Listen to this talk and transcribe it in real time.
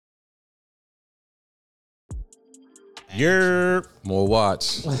You're more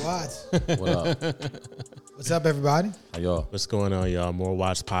watch. Watch. What up? What's up, everybody? How y'all? What's going on, y'all? More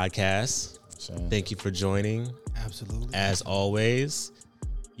Watch Podcast. Thank you for joining. Absolutely. As always,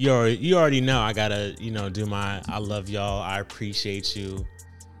 you already know I gotta do my I love y'all. I appreciate you.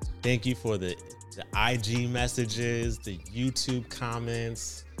 Thank you for the IG messages, the YouTube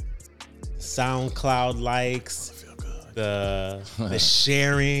comments, SoundCloud likes, the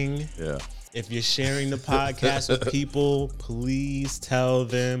sharing. Yeah. If you're sharing the podcast with people, please tell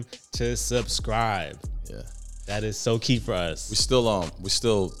them to subscribe. Yeah. That is so key for us. We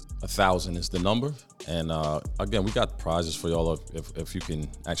still 1,000 is the number. And again, we got prizes for y'all if you can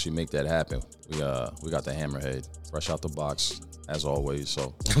actually make that happen. We got the Hammerhead fresh out the box as always.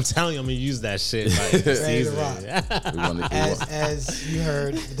 So I'm telling you, I'm gonna use that shit like this Ready to season. rock. As you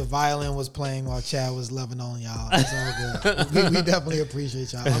heard, the violin was playing while Chad was loving on y'all. It's all good. we definitely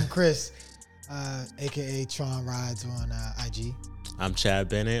appreciate y'all. I'm Chris, aka Tron Rides on IG. I'm Chad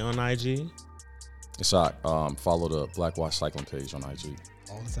Bennett on IG. It's all right. Follow the Black Watch Cycling page on IG.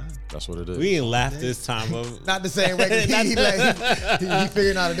 All the time. That's what it is. We ain't laugh this time. Not the same way. He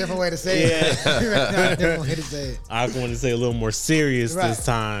figured out a different way to say it. Not a different way to say it. I want to say a little more serious Right. this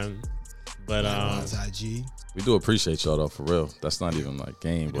time. But IG. We do appreciate y'all though, for real. That's not even like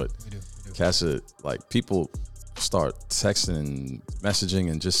game, but We do. catch it. Like people start texting and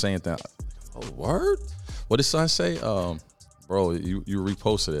messaging and just saying that. Oh, word? What did son say? Bro, you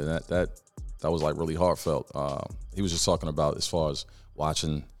reposted it. And that was like really heartfelt. He was just talking about as far as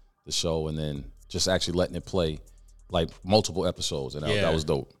watching the show and then just actually letting it play like multiple episodes, and that was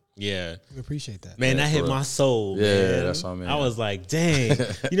dope. yeah, We appreciate that. man, Yeah, that hit for real. my soul. Yeah, man. that's what I mean. I was like, dang,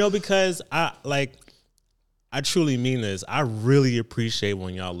 because I truly mean this. I really appreciate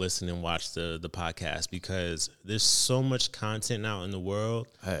when y'all listen and watch the podcast because there's so much content out in the world,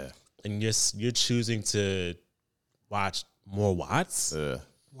 Yeah. and you're choosing to watch more Watts. Yeah.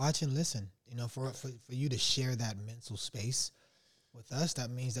 Watch and listen. For you to share that mental space with us, that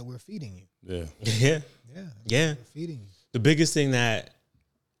means that we're feeding you. Yeah. Yeah. Yeah. We're feeding you. The biggest thing that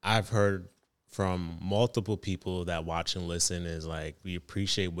I've heard from multiple people that watch and listen is like, we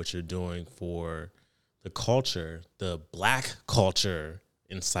appreciate what you're doing for the culture, the Black culture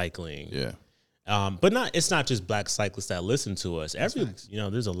in cycling. Yeah. But it's not just Black cyclists that listen to us. facts.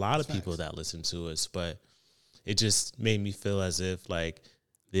 There's a lot of That's people facts. that listen to us, but it just made me feel as if like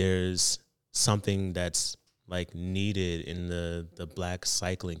there's something that's like needed in the Black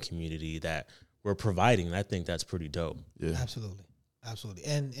cycling community that we're providing. And I think that's pretty dope. Yeah. Absolutely.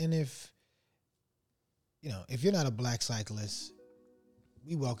 And if you're not a Black cyclist,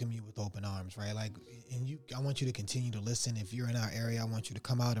 we welcome you with open arms, right? Like, and I want you to continue to listen. If you're in our area, I want you to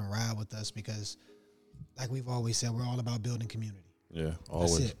come out and ride with us because, like we've always said, we're all about building community. Yeah.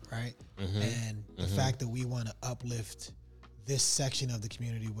 Always. That's it, right? And the fact that we want to uplift this section of the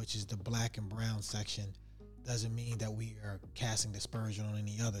community, which is the Black and brown section, doesn't mean that we are casting dispersion on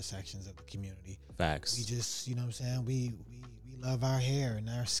any other sections of the community. Facts. We just, you know what I'm saying? We love our hair and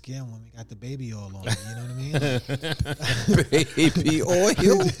our skin when we got the baby oil on it. You know what I mean? Baby oil.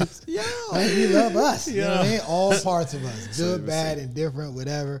 Yo. Like, we love us. You know what I mean? All parts of us. Good, bad, indifferent,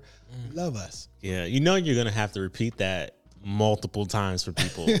 whatever. We love us. Yeah, you're going to have to repeat that multiple times for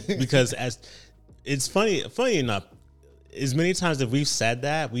people because as it's funny enough, as many times as we've said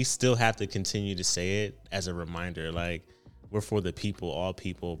that, we still have to continue to say it as a reminder. Like, we're for the people, all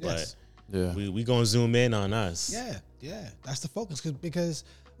people, Yes. but Yeah. we going to zoom in on us. Yeah. That's the focus. Because,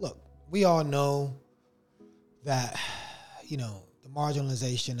 look, we all know that, the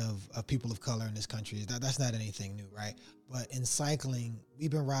marginalization of people of color in this country, that's not anything new, right? But in cycling,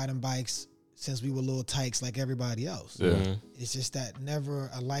 we've been riding bikes since we were little tykes like everybody else. Yeah. Mm-hmm. It's just that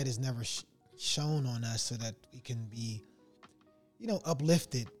a light is never shown on us so that we can be,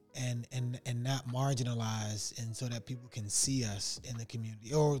 uplifted and not marginalized, and so that people can see us in the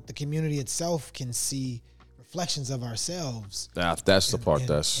community, or the community itself can see reflections of ourselves. That's the part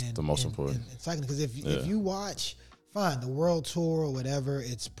that's the most in important. cycling, because if you watch, fine, the world tour or whatever,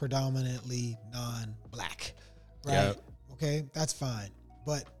 it's predominantly non-Black, right? Yep. Okay, that's fine.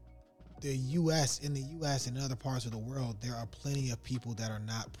 But in the U.S. and other parts of the world, there are plenty of people that are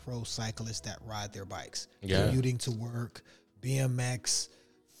not pro cyclists that ride their bikes, commuting to work, BMX,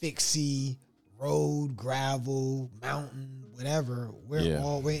 fixie, road, gravel, mountain, whatever. We're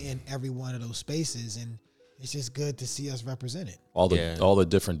in every one of those spaces, and it's just good to see us represented. All the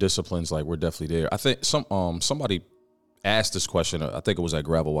different disciplines, like we're definitely there. I think somebody asked this question. I think it was at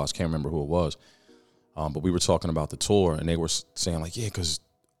Gravel Watch. Can't remember who it was. But we were talking about the tour, and they were saying like, because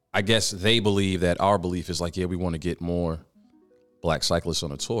I guess they believe that our belief is like, we want to get more black cyclists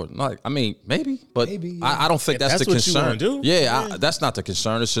on a tour. Like, I mean, maybe, but Maybe, yeah. I don't think that's the what you concern. wanna do. Yeah, that's not the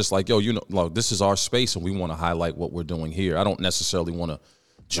concern. It's just like, yo, look, this is our space, and we want to highlight what we're doing here. I don't necessarily want to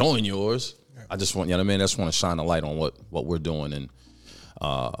join yours. I just want, you know what I mean? I just want to shine a light on what we're doing, and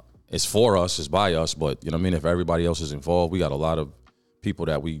it's for us, it's by us, but you know what I mean? If everybody else is involved, we got a lot of people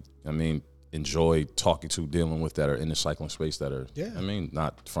that enjoy talking to, dealing with, that are in the cycling space that are,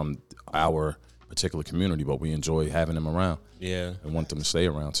 not from our particular community, but we enjoy having them around. Yeah. And want them to stay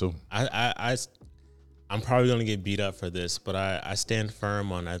around too. I'm probably going to get beat up for this, but I stand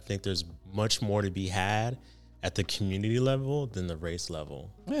firm on, I think there's much more to be had at the community level than the race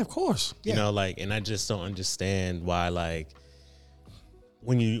level. Yeah, of course. You know, like, and I just don't understand why, like,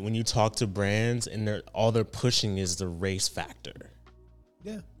 when you talk to brands and all they're pushing is the race factor.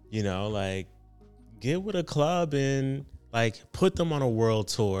 Yeah. You know, like, get with a club and like put them on a world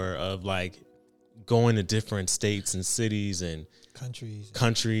tour of like going to different states and cities and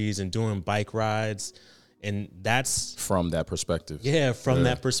countries and doing bike rides. And that's from that perspective. Yeah, from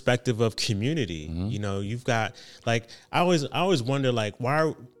that perspective of community. Mm-hmm. You know, you've got, like, I always wonder, like,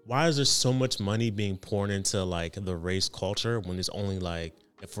 why is there so much money being poured into like the race culture when there's only, like,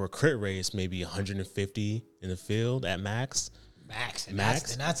 for a crit race, maybe 150 in the field at max. And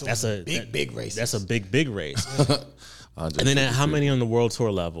that's a big race. That's a big race. And then how many on the world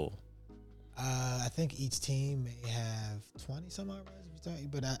tour level? I think each team may have 20 some odd rides,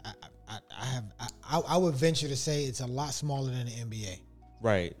 but I would venture to say it's a lot smaller than the NBA.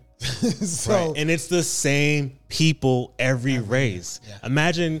 Right. Right. And it's the same people every race. Yeah.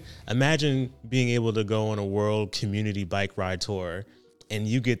 Imagine being able to go on a world community bike ride tour and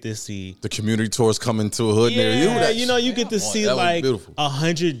you get to see the community tours coming to a hood near you. You know, you get to see like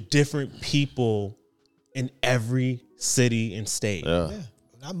 100 different people in every city and state. Yeah.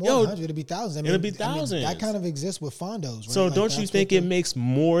 Not more than 100, it'll be thousands. I mean, it'll be thousands. I mean, that kind of exists with fondos. Right? So like, don't you think it makes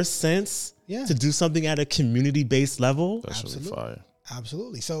more sense to do something at a community-based level? That's really fire.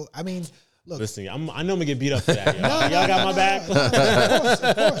 Absolutely. So, I mean, look. Listen, I know I'm going to get beat up for that. Y'all got my back?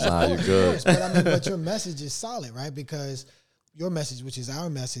 Of course. Nah, you're good. But your message is solid, right? Because your message, which is our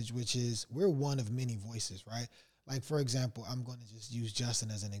message, which is we're one of many voices, right? Like, for example, I'm going to just use Justin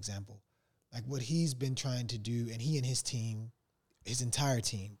as an example. Like what he's been trying to do, and he and his team, his entire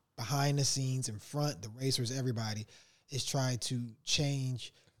team, behind the scenes, in front, the racers, everybody, is trying to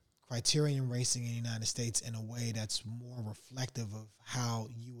change criterion racing in the United States in a way that's more reflective of how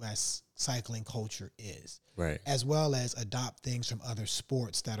U.S. cycling culture is. Right. As well as adopt things from other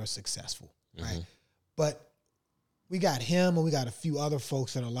sports that are successful, right? Mm-hmm. But we got him and we got a few other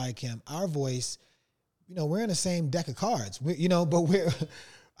folks that are like him. Our voice, you know, we're in the same deck of cards, but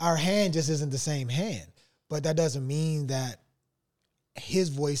our hand just isn't the same hand. But that doesn't mean that his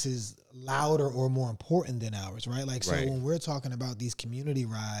voice is louder or more important than ours, right? Like, so when we're talking about these community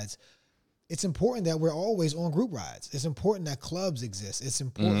rides, it's important that we're always on group rides. It's important that clubs exist. It's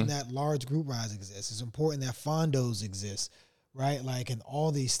important that large group rides exist. It's important that fondos exist, right? Like, and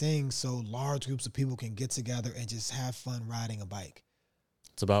all these things so large groups of people can get together and just have fun riding a bike.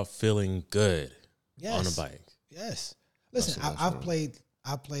 It's about feeling good on a bike. Yes. Listen, I played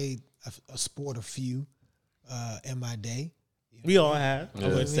a sport or few in my day. We all have, I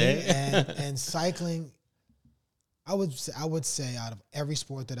would say. And cycling, I would say out of every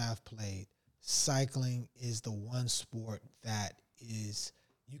sport that I've played, cycling is the one sport that is,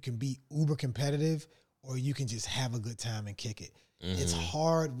 you can be uber competitive or you can just have a good time and kick it. Mm-hmm. It's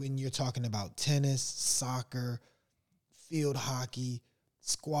hard when you're talking about tennis, soccer, field hockey,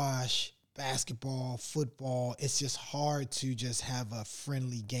 squash, basketball, football. It's just hard to just have a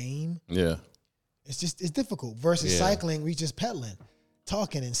friendly game. Yeah. It's difficult versus cycling. We just pedaling,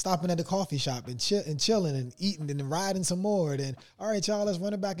 talking and stopping at the coffee shop and chilling and eating and then riding some more. Then, all right, y'all, let's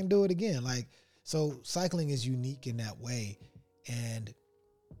run it back and do it again. Like, so cycling is unique in that way. And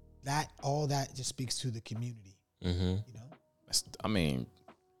all that just speaks to the community, you know? I mean,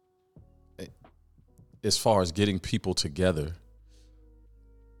 as far as getting people together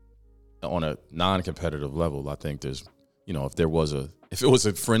on a non-competitive level, I think there's, you know, if it was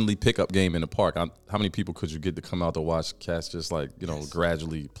a friendly pickup game in the park, how many people could you get to come out to watch cats just like, you know,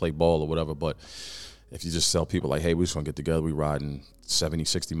 gradually play ball or whatever? But if you just tell people like, hey, we just gonna get together, we riding 70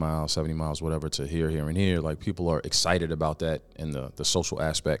 miles, whatever, to here, and here, like people are excited about that and the social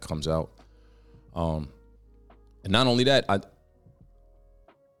aspect comes out. And not only that,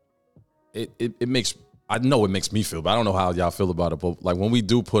 it makes, I know it makes me feel, but I don't know how y'all feel about it. But like when we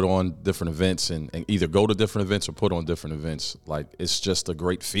do put on different events and either go to different events or put on different events, like it's just a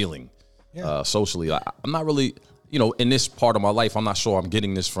great feeling socially. I'm not really, you know, in this part of my life, I'm not sure I'm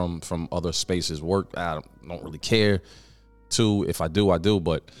getting this from other spaces. Work, I don't really care. Two, if I do, I do.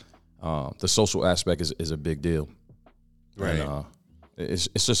 But the social aspect is a big deal. Right. And, it's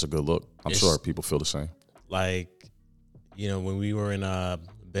just a good look. I'm sure people feel the same. Like, when we were in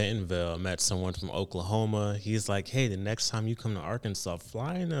Bentonville, I met someone from Oklahoma. He's like, hey, the next time you come to Arkansas,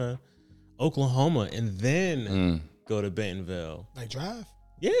 fly into Oklahoma and then go to Bentonville. Like drive?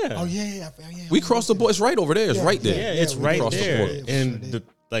 Yeah. Oh, yeah. We crossed the border. It's right over there. It's right there. Yeah, it's right there. And sure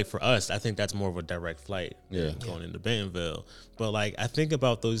like for us, I think that's more of a direct flight than going into Bentonville. But like I think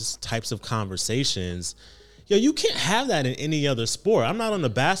about those types of conversations. You can't have that in any other sport. I'm not on the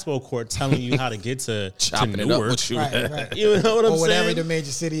basketball court telling you how to get to Newark. Right. You know what I'm saying? Or whatever the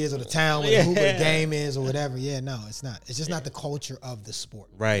major city is, or the town where the game is, or whatever. Yeah, no, it's not. It's just not the culture of the sport.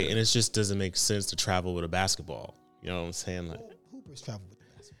 Right, and it just doesn't make sense to travel with a basketball. You know what I'm saying? Like, Hoopers travel with the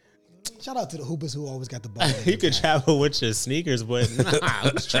basketball. Shout out to the hoopers who always got the ball. You could travel with your sneakers, but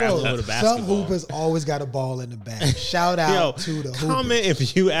let's travel with a basketball. Some hoopers always got a ball in the bag. Shout out to the hoopers. Comment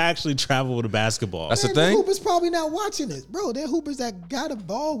if you actually travel with a basketball. That's the thing. Hoopers probably not watching this, bro. They're hoopers that got a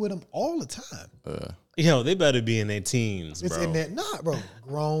ball with them all the time. They better be in their teens, It's bro. in there. Nah, bro.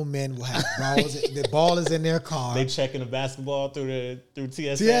 Grown men will have balls. The ball is in their car. They checking the basketball through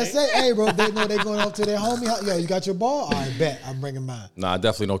TSA. TSA, hey, bro. They know they going up to their homie. Yo, you got your ball? All right, bet. I'm bringing mine. Nah, I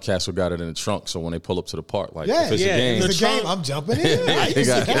definitely know cats who got it in the trunk. So when they pull up to the park, like Yeah, if it's a game, if it's a game, I'm jumping in.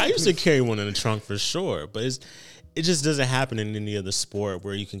 I used to carry one in the trunk for sure, but it just doesn't happen in any other sport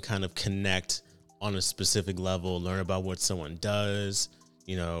where you can kind of connect on a specific level, learn about what someone does,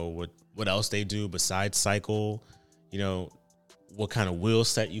 what else they do besides cycle, what kind of wheel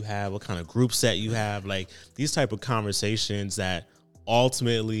set you have, what kind of group set you have, like these type of conversations that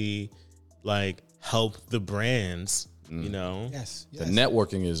ultimately like help the brands, Yes. the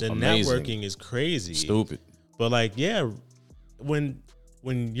networking is amazing. Networking is crazy. Stupid. But like, when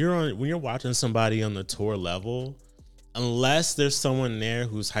you're watching somebody on the tour level, unless there's someone there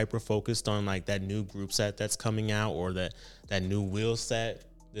who's hyper focused on like that new group set that's coming out or that new wheel set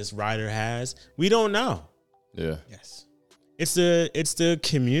this rider has, we don't know. Yeah. Yes. It's the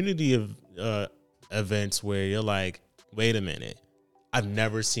community of events where you're like, wait a minute, I've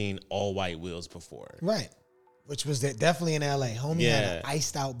never seen all white wheels before. Right. Which was definitely in LA. Homie had an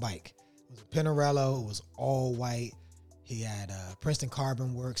iced out bike. It was a Pinarello. It was all white. He had Princeton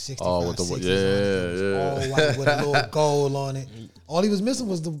Carbon Works 65 Oh, with the all white with a little gold on it. All he was missing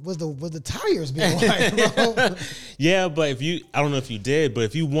was the tires being white, bro. Yeah, but I don't know if you did, but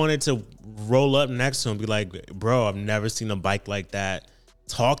if you wanted to roll up next to him, be like, bro, I've never seen a bike like that.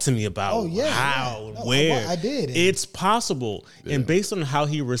 Talk to me about how, where. I did. It's possible. Yeah. And based on how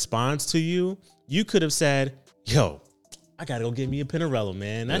he responds to you, you could have said, yo, I gotta go get me a Pinarello,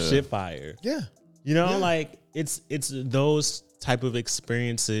 man. That shit fire. Yeah. Like it's those type of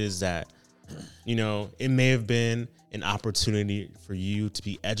experiences that, it may have been an opportunity for you to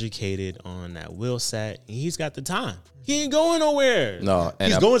be educated on that wheel set. And he's got the time. He ain't going nowhere. No,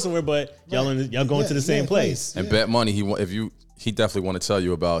 and he's going somewhere, but y'all going to the same place. And bet money he definitely want to tell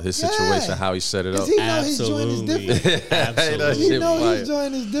you about his situation, how he set it up. He know his joint is different. Absolutely. He know his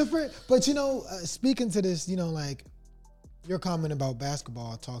joint is different. But speaking to this, like your comment about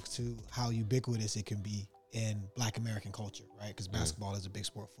basketball talks to how ubiquitous it can be in Black American culture, right? Because basketball is a big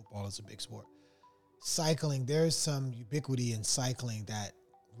sport, football is a big sport. Cycling, there's some ubiquity in cycling that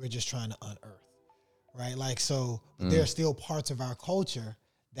we're just trying to unearth, right? Like, so there are still parts of our culture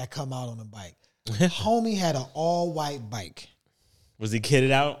that come out on a bike. Homie had an all-white bike. Was he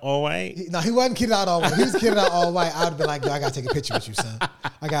kitted out all white? No, he wasn't kitted out all white. He was kitted out all white. I'd have been like, yo, I gotta take a picture with you, son.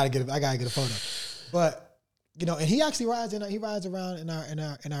 I gotta get a photo. But and he actually rides around in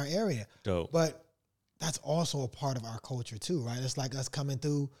our area. Dope. But that's also a part of our culture too, right? It's like us coming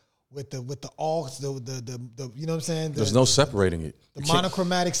through with the alts, the you know what I'm saying? There's no separating it. The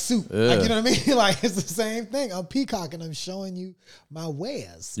monochromatic suit. Yeah. Like, you know what I mean? Like, it's the same thing. I'm peacocking. I'm showing you my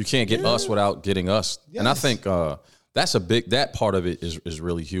wares. You can't get us without getting us. Yes. And I think that part of it is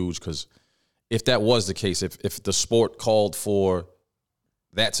really huge, because if that was the case, if the sport called for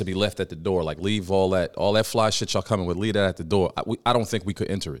that to be left at the door, like leave all that fly shit y'all coming with, leave that at the door, I don't think we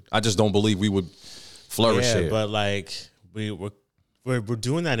could enter it. I just don't believe we would flourish here. But like we're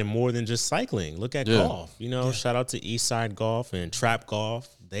doing that in more than just cycling. Look at golf. Shout out to Eastside Golf and Trap Golf.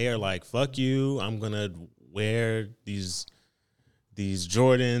 They are like, fuck you, I'm gonna wear these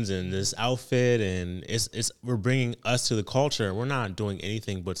Jordans and this outfit, and we're bringing us to the culture. We're not doing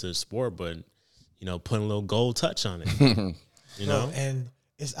anything but to the sport, but putting a little gold touch on it. And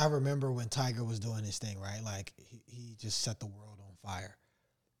I remember when Tiger was doing his thing, right? Like he just set the world on fire,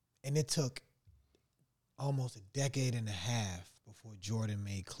 and it took almost a decade and a half before Jordan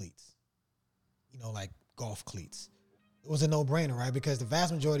made cleats. Like golf cleats. it was a no-brainer, right? Because the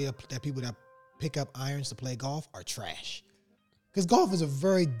vast majority of that people that pick up irons to play golf are trash. Because golf is a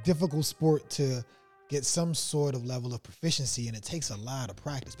very difficult sport to get some sort of level of proficiency, and it takes a lot of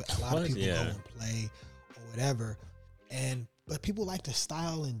practice. But a lot of people go and play or whatever. But people like to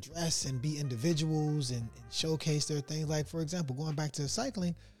style and dress and be individuals and showcase their things. Like, for example, going back to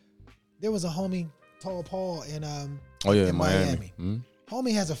cycling, there was a homie, Tall Paul, in Miami. Mm-hmm.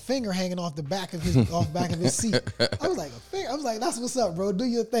 Homie has a finger hanging off the back of his seat. I was like, a finger? I was like, that's what's up, bro. Do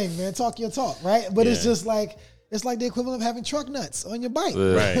your thing, man. Talk your talk, right? But it's just like, it's like the equivalent of having truck nuts on your bike.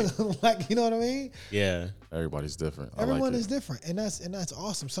 Right. Like, you know what I mean? Yeah. Everybody's different. Everyone is different. And that's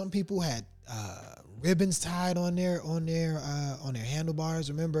awesome. Some people had ribbons tied on their handlebars.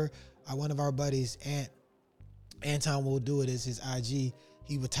 Remember, one of our buddies, Anton will do it as his IG.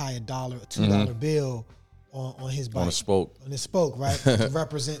 He would tie a $2 bill on his bike. On a spoke, right? To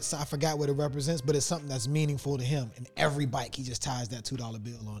represent, I forgot what it represents, but it's something that's meaningful to him. And every bike, he just ties that $2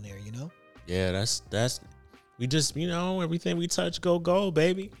 bill on there, you know? Yeah, that's we just, everything we touch go gold,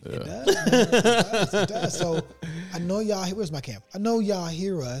 baby. Yeah. It does, man. It does. So I know y'all, where's my camp? I know y'all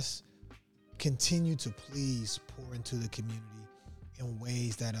hear us continue to please pour into the community in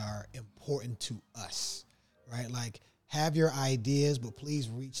ways that are important to us, right? Like, have your ideas, but please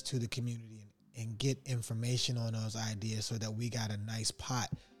reach to the community and get information on those ideas so that we got a nice pot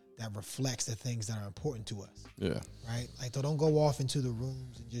that reflects the things that are important to us. Yeah. Right? Like, don't go off into the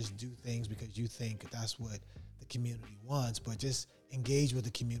rooms and just do things because you think that's what the community wants, but just engage with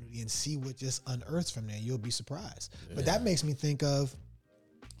the community and see what just unearths from there. You'll be surprised. Yeah. But that makes me think of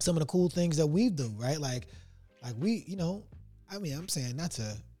some of the cool things that we do, right? Like we, I'm saying not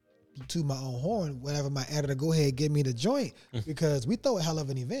to my own horn, whenever my editor go ahead, give me the joint, because we throw a hell of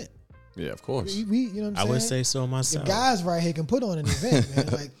an event. Yeah, of course. We you know what I'm saying? I would say so myself. The guys right here can put on an event, man.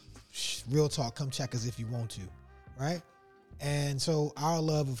 Like, real talk, come check us if you want to, right? And so our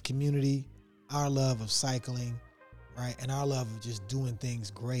love of community, our love of cycling, right, and our love of just doing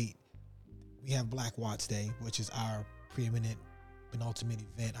things great. We have Black Watts Day, which is our preeminent, penultimate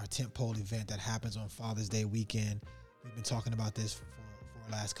event, our tentpole event that happens on Father's Day weekend. We've been talking about this for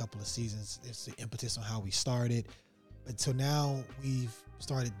the last couple of seasons. It's the impetus on how we started. But so now we've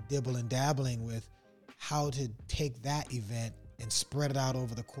started dabbling with how to take that event and spread it out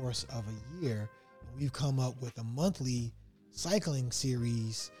over the course of a year. We've come up with a monthly cycling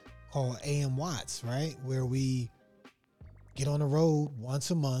series called AM Watts, right? Where we get on the road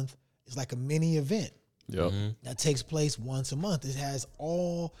once a month. It's like a mini event. Yep. That takes place once a month. It has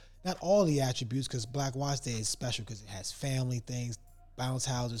not all the attributes, because Black Watts Day is special because it has family things, bounce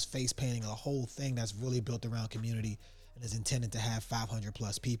houses, face painting, a whole thing that's really built around community and is intended to have 500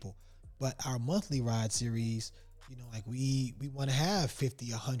 plus people. But our monthly ride series, like we want to have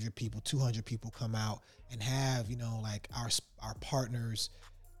 50, 100 people, 200 people come out and have, like our partners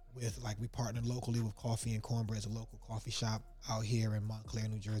with, like, we partner locally with Coffee and Cornbread. It's a local coffee shop out here in Montclair,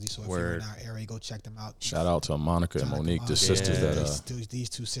 New Jersey. So if you're in our area, go check them out. Shout out to Monica and Monique, the sisters these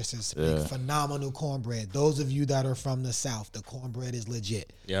two sisters make phenomenal cornbread. Those of you that are from the South, the cornbread is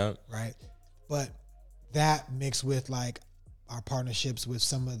legit. Yeah. Right. But that mixed with, like, our partnerships with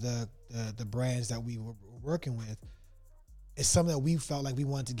some of the brands that we were working with is something that we felt like we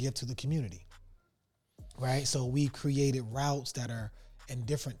wanted to give to the community. Right. So we created routes that are in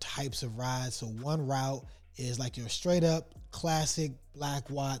different types of rides. So one route is like your straight up classic Black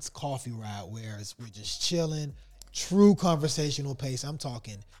Watts coffee ride, where we're just chilling, true conversational pace. I'm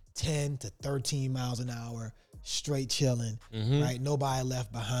talking 10 to 13 miles an hour, straight chilling, right? Nobody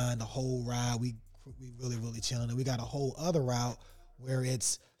left behind the whole ride. We really, really chilling. And we got a whole other route where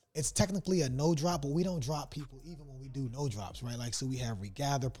it's technically a no drop, but we don't drop people even when we do no drops, right? Like, so we have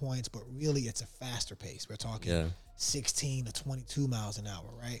regather points, but really it's a faster pace. We're talking 16 to 22 miles an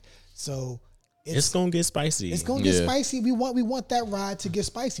hour, right? So it's gonna get spicy. It's gonna get spicy. We want that ride to get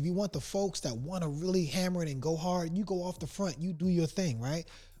spicy. We want the folks that want to really hammer it and go hard. You go off the front, you do your thing, right?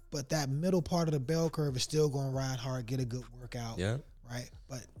 But that middle part of the bell curve is still gonna ride hard, get a good workout, right?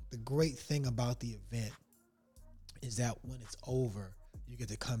 But the great thing about the event is that when it's over, you get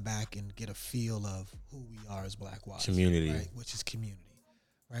to come back and get a feel of who we are as Black Watts. Community. Right? Which is community,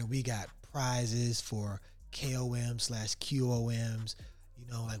 right? We got prizes for KOM/QOMs.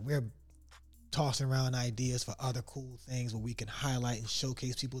 Like, we're tossing around ideas for other cool things where we can highlight and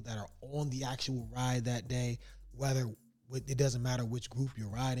showcase people that are on the actual ride that day, it doesn't matter which group you're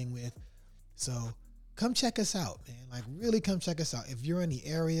riding with. So come check us out, man. Like, really come check us out. If you're in the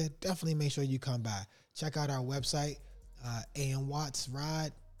area, definitely make sure you come by. Check out our website, AM Watts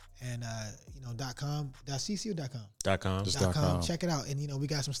Ride, and .com, .cc or .com? .com. Just .com. Check it out. And we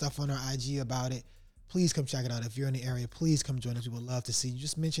got some stuff on our IG about it. please come check it out. If you're in the area, please come join us. We would love to see you.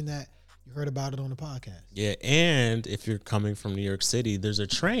 Just mention that you heard about it on the podcast. Yeah, and if you're coming from New York City, there's a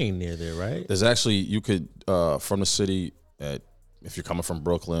train near there, right? There's actually, you could, from the city, if you're coming from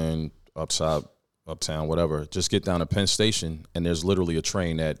Brooklyn, uptown, whatever, just get down to Penn Station, and there's literally a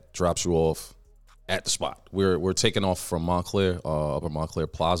train that drops you off at the spot. We're taking off from Montclair, Upper Montclair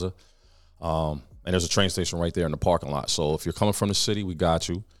Plaza, and there's a train station right there in the parking lot. So if you're coming from the city, we got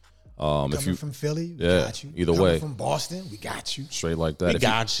you. If you're from Philly, we got you. Either coming way. From Boston, we got you. Straight like that. We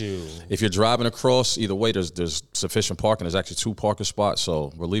got you. If you're driving across, either way, there's sufficient parking. There's actually 2 parking spots.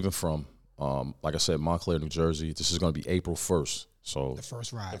 So we're leaving from, like I said, Montclair, New Jersey. This is going to be April 1st. So The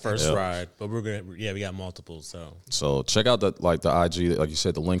first ride. Ride, but we got multiple. So check out the IG, like you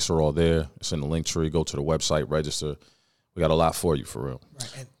said, the links are all there. It's in the link tree. Go to the website, register. We got a lot for you, for real.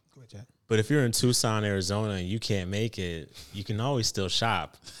 Right. And go ahead, Chad. But if you're in Tucson, Arizona, and you can't make it, you can always still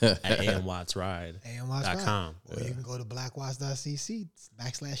shop at amwattsride.com. Or you can go to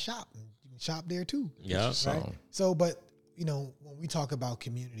blackwatch.cc/shop. And you can shop there too. Yeah. Right? So, but, when we talk about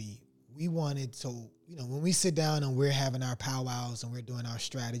community, we wanted to, when we sit down and we're having our powwows and we're doing our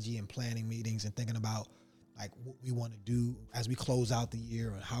strategy and planning meetings and thinking about like what we want to do as we close out the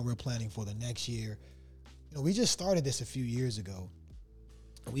year and how we're planning for the next year, we just started this a few years ago.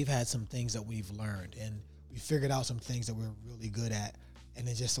 We've had some things that we've learned, and we figured out some things that we're really good at. And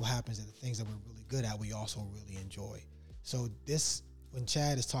it just so happens that the things that we're really good at, we also really enjoy. So when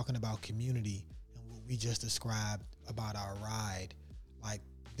Chad is talking about community and what we just described about our ride, like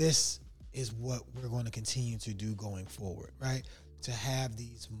this is what we're going to continue to do going forward, right? To have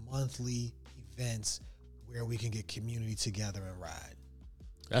these monthly events where we can get community together and ride.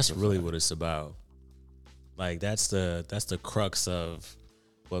 That's really what it's about. Like that's the crux of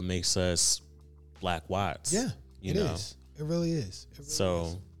what makes us Black Watts. Yeah, it is. It really is.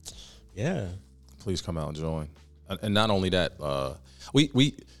 Yeah. Please come out and join. And not only that,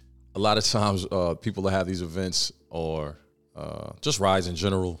 we a lot of times people that have these events or just rides in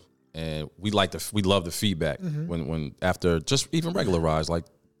general, and we love the feedback when after just even regular rides, like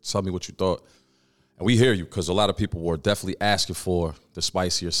tell me what you thought. And we hear you, because a lot of people were definitely asking for the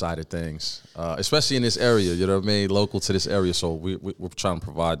spicier side of things, especially in this area, you know what I mean, local to this area. So we're trying to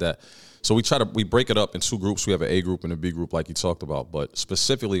provide that. So we break it up in 2 groups. We have an A group and a B group, like you talked about. But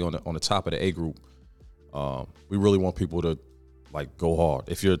specifically on the top of the A group, we really want people to like go hard.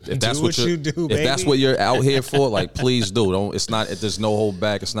 If that's what you do, if that's what you're out here for, like please do. There's no hold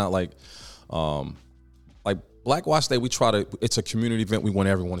back. It's not like Black Watch Day. It's a community event. We want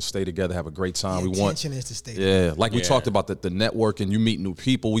everyone to stay together, have a great time. The intention is to stay together. We talked about the networking. You meet new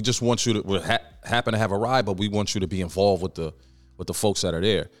people. We just want you to happen to have a ride, but we want you to be involved with the folks that are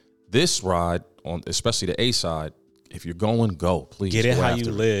there. This ride, especially the A side, if you're going, go. Please get it how you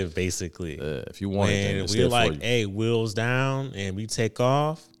live, basically. If you want it, then it's we're there for you. Hey, wheels down, and we take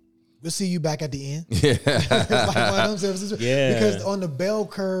off. We'll see you back at the end. Yeah. Yeah. Because on the bell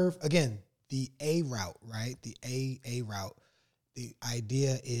curve, again, the A route, right? The A route. The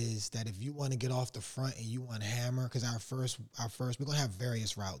idea is that if you want to get off the front and you want to hammer, because our first, we're going to have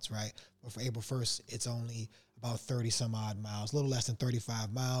various routes, right? But for April 1st, it's only about 30 some odd miles, a little less than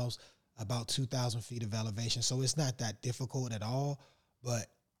 35 miles, about 2,000 feet of elevation. So it's not that difficult at all. But,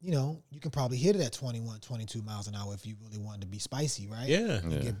 you can probably hit it at 21, 22 miles an hour if you really wanted to be spicy, right? Yeah.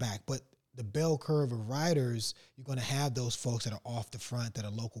 And get back. But the bell curve of riders, you're going to have those folks that are off the front, that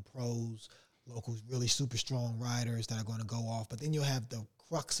are local pros, local really super strong riders that are going to go off. But then you'll have the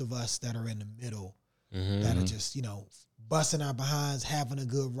crux of us that are in the middle, that are just, busting our behinds, having a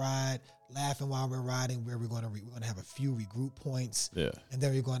good ride, laughing while we're riding, where we're going to have a few regroup points. Yeah. And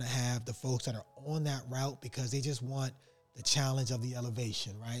then we're going to have the folks that are on that route because they just want the challenge of the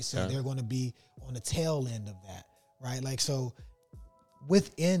elevation, right? So they're going to be on the tail end of that, right? Like, so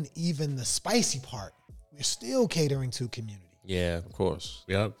within even the spicy part, we're still catering to community. Yeah, of course.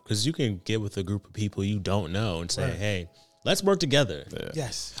 Yeah, because you can get with a group of people you don't know and say, hey, let's work together. Yeah.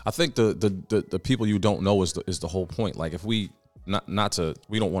 Yes. I think the people you don't know is the whole point. Like if we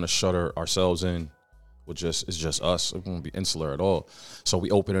we don't want to shutter ourselves in with it's just us. It won't be insular at all. So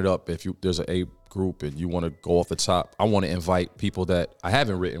we open it up. If there's an A group and you want to go off the top, I want to invite people that I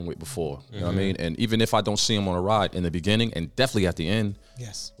haven't ridden with before. You know what I mean? And even if I don't see them on a ride in the beginning and definitely at the end,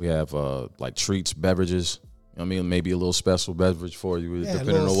 we have like treats, beverages. You know what I mean? Maybe a little special beverage for you,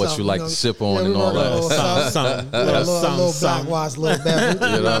 depending on what you like to sip on and all that. Little Black Watch, little beverage.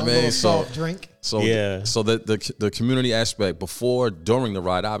 You know what I mean? Soft drink. So the community aspect before, during the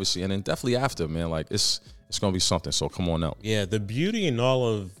ride, obviously, and then definitely after, man. Like it's gonna be something. So come on out. Yeah, the beauty in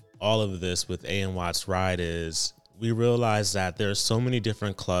all of this with A and Watts Ride is we realized that there's so many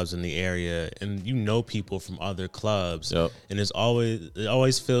different clubs in the area, and you know people from other clubs, Yep. and it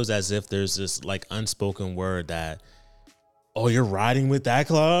always feels as if there's this like unspoken word that, oh, you're riding with that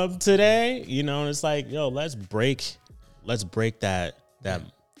club today, you know, and it's like, yo, let's break that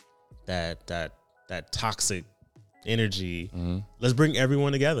toxic energy. Mm-hmm. Let's bring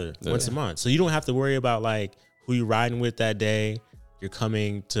everyone together once a month, so you don't have to worry about like who you're riding with that day. You're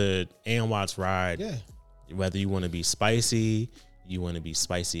coming to Watts Ride. Yeah. Whether you want to be spicy, you want to be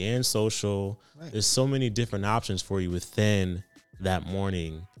spicy and social. Right. There's so many different options for you within that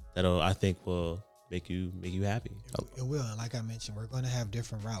morning that I think will make you happy. It will. And like I mentioned, we're going to have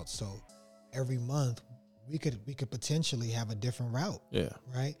different routes. So every month we could potentially have a different route. Yeah.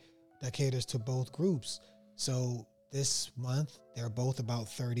 Right. That caters to both groups. So this month they're both about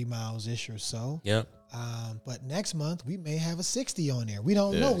 30 miles ish or so. Yep. But next month we may have a 60 on there. We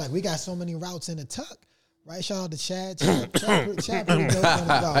don't know. Like we got so many routes in the tuck. Right, shout out to Chad. Chad pretty dope on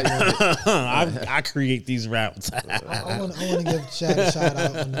the route. I create these routes. I want to give Chad a shout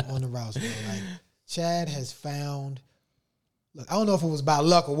out on the routes. Man. Like Chad has found. Look, I don't know if it was about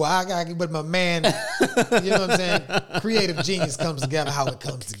luck or what. But my man, you know what I'm saying. Creative genius comes together how it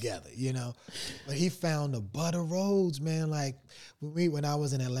comes together, you know. But he found the butter roads, man. Like when I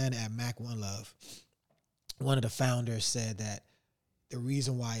was in Atlanta at Mac One Love. One of the founders said that the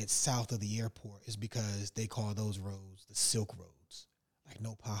reason why it's south of the airport is because they call those roads the Silk Roads. Like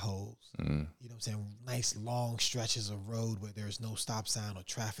no potholes. You know what I'm saying? Nice long stretches of road where there's no stop sign or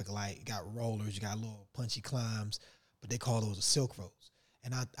traffic light. You got rollers, you got little punchy climbs, but they call those the Silk Roads.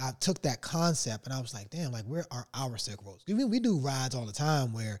 And I took that concept and I was like, damn, like where are our Silk Roads? We do rides all the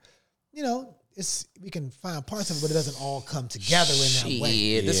time where, you know, we can find parts of it, but it doesn't all come together in that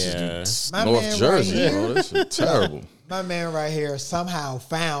way. This is My North man Jersey, right bro. here, This is terrible. my man right here somehow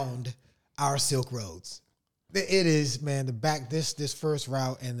found our Silk Roads. It is, man, this first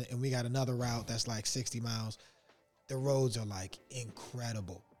route, and we got another route that's like 60 miles. The roads are like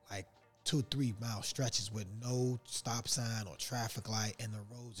incredible, like 2-3 mile stretches with no stop sign or traffic light, and the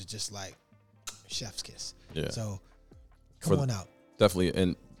roads are just like chef's kiss. Yeah. So come on out. Definitely,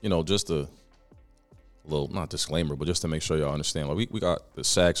 and you know, just a little, not disclaimer, but just to make sure y'all understand, like we got the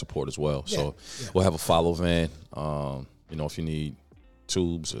SAG support as well. Yeah, So yeah. we'll have a follow van. You know, if you need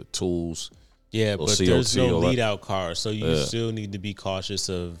tubes or tools. Yeah, Little but COT, there's no all that. lead out cars, so you Yeah. still need to be cautious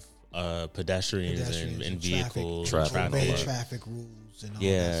of pedestrians and vehicles, traffic, and obey alert. traffic rules and all that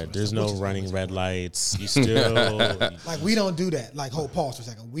Yeah, sort of there's stuff, no which is running always red important. lights. You still Like we don't do that. Like hold pause for a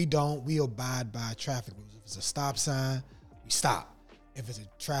second. We abide by traffic rules. If it's a stop sign, we stop. If it's a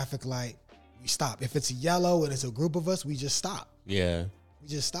traffic light, we stop. If it's yellow and it's a group of us, we just stop. yeah. We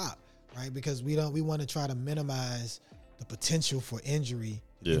just stop, right? Because we want to try to minimize the potential for injury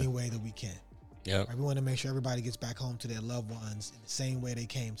any way that we can. Yep. Right? We want to make sure everybody gets back home to their loved ones in the same way they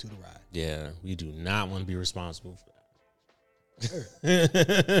came to the ride. Yeah, we do not want to be responsible for Sure.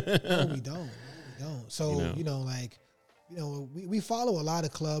 that. No, we don't. So, we follow a lot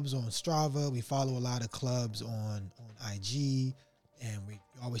of clubs on Strava. We follow a lot of clubs on IG, and we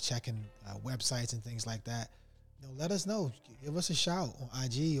always checking websites and things like that. Let us know. Give us a shout on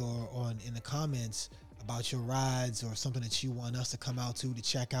IG or in the comments about your rides or something that you want us to come out to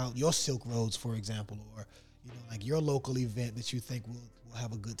check out your Silk Roads, for example, or like your local event that you think we'll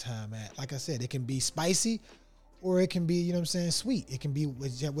have a good time at. Like I said, it can be spicy or it can be, sweet. It can be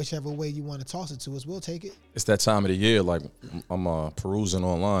whichever way you want to toss it to us. We'll take it. It's that time of the year. Like I'm perusing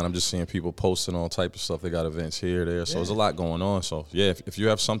online. I'm just seeing people posting all type of stuff. They got events here, there. So there's a lot going on. So yeah, if you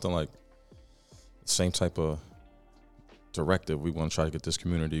have something like the same type of directive, we want to try to get this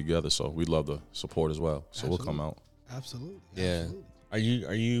community together. So we'd love the support as well. So Absolutely. we'll come out. Absolutely. Yeah.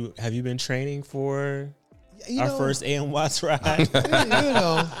 Absolutely. Have you been training for You our know, first Watts ride? I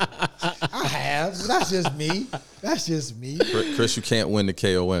have. But that's just me. Chris, you can't win the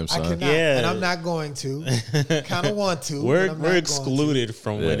KOM, I son. cannot, Yeah. and I'm not going to. Kind of want to. We're but I'm not going excluded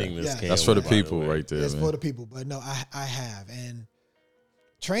from winning this Yeah. KOM. That's for the by people way. right to. there, It's man. for the people, but no, I have, and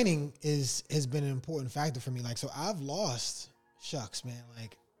training has been an important factor for me. Like, so I've lost,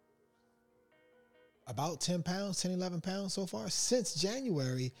 like about 10 pounds, 10, 11 pounds so far since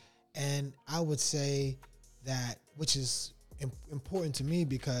January, and I would say that, which is important to me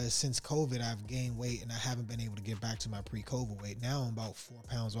because since COVID, I've gained weight and I haven't been able to get back to my pre-COVID weight. Now I'm about 4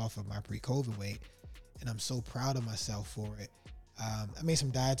 pounds off of my pre-COVID weight, and I'm so proud of myself for it. I made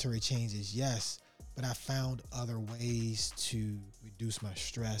some dietary changes, yes, but I found other ways to reduce my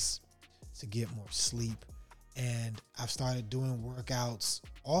stress, to get more sleep, and I've started doing workouts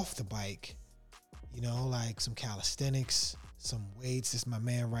off the bike, like some calisthenics, some weights. This is my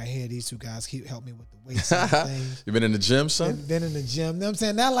man right here. These two guys help me with the weights and things. You been in the gym, son? Been in the gym. You know what I'm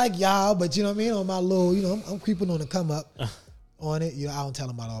saying? Not like y'all, but you know what I mean? On my little, I'm creeping on the come up on it. I don't tell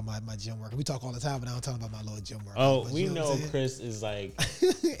them about all my gym work. We talk all the time, but I don't tell them about my little gym work. Oh, but we know Chris is like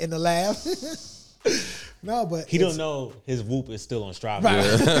in the lab. No, but he don't know his Whoop is still on Strava.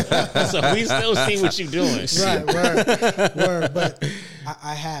 Right. So we still see what you're doing. Right, word. But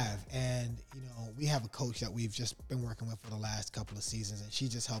I have, and we have a coach that we've just been working with for the last couple of seasons, and she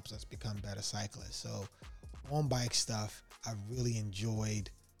just helps us become better cyclists. So on bike stuff, I really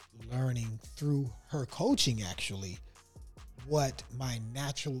enjoyed learning through her coaching, actually, what my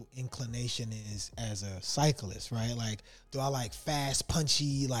natural inclination is as a cyclist, right? Like, do I like fast,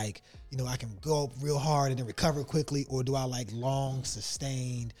 punchy, like, I can go up real hard and then recover quickly, or do I like long,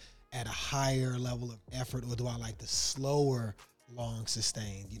 sustained at a higher level of effort, or do I like the slower, long,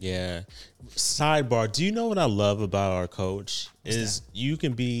 sustained? Yeah. Sidebar, do you know what I love about our coach? Is you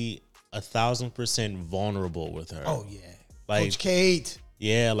can be 1,000% vulnerable with her. Oh, yeah. Like, Coach Kate.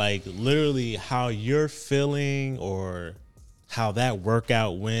 Yeah, like literally how you're feeling or how that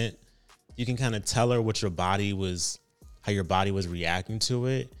workout went. You can kind of tell her how your body was reacting to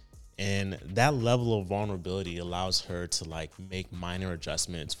it. And that level of vulnerability allows her to like make minor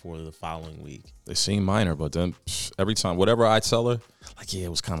adjustments for the following week. They seem minor, but then every time, whatever I tell her, like, yeah, it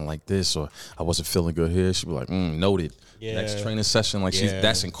was kind of like this, or I wasn't feeling good here, she'd be like, noted. Yeah. Next training session, like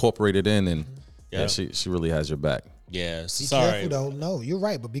that's incorporated in, and she really has your back. Yeah, be sorry. careful though. No, you're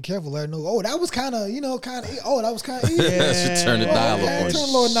right, but be careful. Let her know. Oh, that was kind of, Oh, that was kind of. Yeah, she turned the dial up on you. Turn a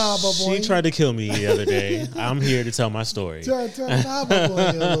little knob up on you. She tried to kill me the other day. I'm here to tell my story. Turn the knob up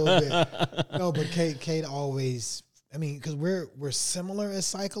on you a little bit. No, but Kate always. I mean, because we're similar as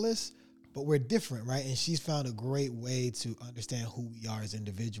cyclists, but we're different, right? And she's found a great way to understand who we are as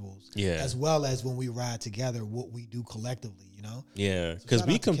individuals, as well as when we ride together, what we do collectively. Yeah, because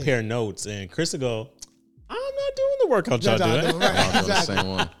we compare notes, and Chris will go, I'm not doing the workout y'all doing. Right. The same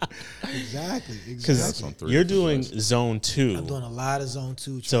one. Exactly. Because you're doing zone 2. I'm doing a lot of zone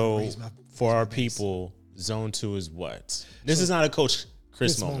 2. So for our people, zone 2 is what? This is not a Coach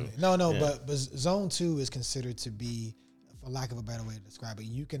Chris moment. No, but zone 2 is considered to be, for lack of a better way to describe it,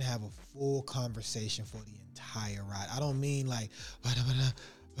 you can have a full conversation for the entire ride. I don't mean like,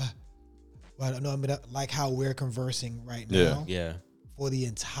 no, I mean like how we're conversing right now. Yeah. For the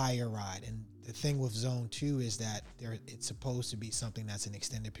entire ride. And the thing with zone 2 is that it's supposed to be something that's an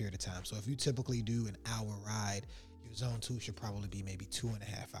extended period of time. So if you typically do an hour ride, your zone 2 should probably be maybe 2.5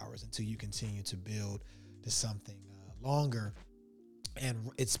 hours until you continue to build to something longer. And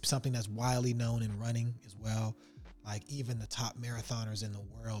it's something that's widely known in running as well. Like even the top marathoners in the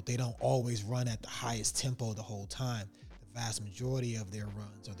world, they don't always run at the highest tempo the whole time. The vast majority of their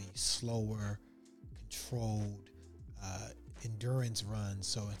runs are these slower, controlled, endurance runs.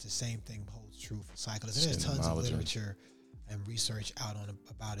 So it's the same thing holds true for cyclists. And there's tons of literature and research out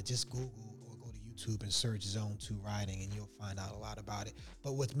about it. Just Google or go to YouTube and search zone 2 riding and you'll find out a lot about it.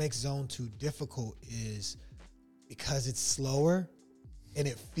 But what makes zone 2 difficult is because it's slower and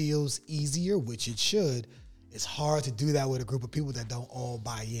it feels easier, which it should, it's hard to do that with a group of people that don't all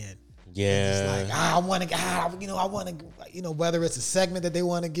buy in. Yeah. It's like, I want to, whether it's a segment that they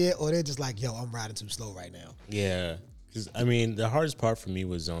want to get or they're just like, yo, I'm riding too slow right now. Yeah. Because, I mean, the hardest part for me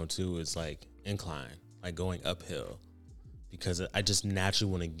with zone 2 is like incline, like going uphill, because I just naturally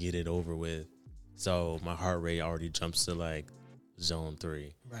want to get it over with. So my heart rate already jumps to like zone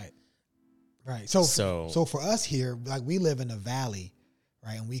 3. Right. So for us here, like we live in a valley,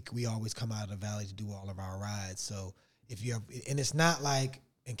 right? And we always come out of the valley to do all of our rides. So and it's not like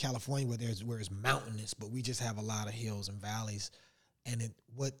in California where it's mountainous, but we just have a lot of hills and valleys. And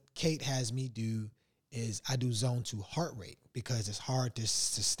what Kate has me do is I do zone 2 heart rate because it's hard to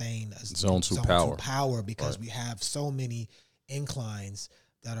sustain a zone 2 power because we have so many inclines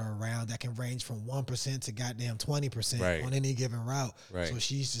that are around that can range from 1% to goddamn 20% on any given route. So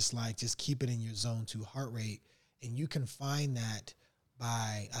she's just like, just keep it in your zone 2 heart rate. And you can find that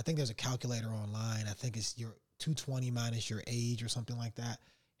by, I think there's a calculator online. I think it's your 220 minus your age or something like that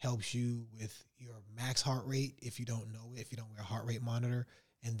helps you with your max heart rate if you don't know it, if you don't wear a heart rate monitor.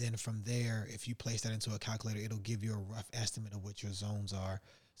 And then from there, if you place that into a calculator, it'll give you a rough estimate of what your zones are.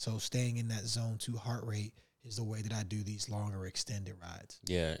 So staying in that zone 2 heart rate is the way that I do these longer extended rides.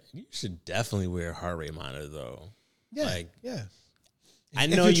 Yeah. You should definitely wear a heart rate monitor though. Yeah. I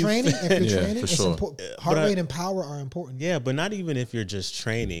know if you're training, it's sure. important. Heart rate and power are important. Yeah, but not even if you're just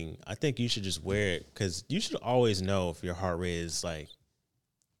training. I think you should just wear it because you should always know if your heart rate is like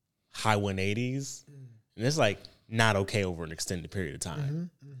high 180s. And it's like not okay over an extended period of time.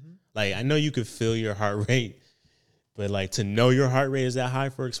 Like I know you could feel your heart rate But like to know your heart rate is that high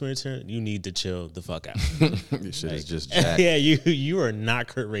for a sprint turn, you need to chill the fuck out. Your shit is just jacked. Yeah, you are not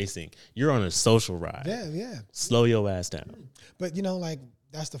crit racing. You're on a social ride. Yeah. Slow your ass down. But you know, like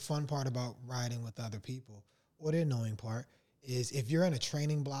that's the fun part about riding with other people. Or the annoying part is if you're in a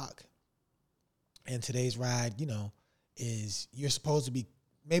training block and today's ride, you know, is you're supposed to be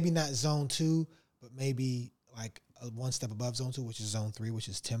maybe not zone 2, but maybe like one step above zone 2, which is zone 3, which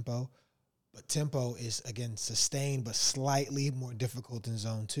is tempo. But tempo is, again, sustained, but slightly more difficult than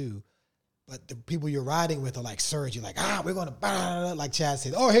zone 2. But the people you're riding with are like surge. You're like, we're going to, like Chad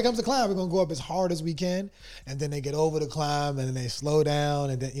said, oh, here comes the climb. We're going to go up as hard as we can. And then they get over the climb and then they slow down.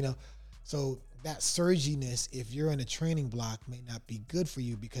 And then, you know, so that surginess, if you're in a training block, may not be good for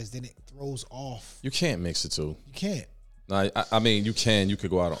you because then it throws off. You can't mix the two. You can't. No, I mean, you could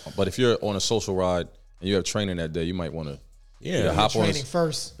go out, but if you're on a social ride and you have training that day, you might want to hop on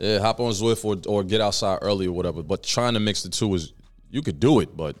first. Yeah, hop on Zwift or get outside early or whatever. But trying to mix the two is, you could do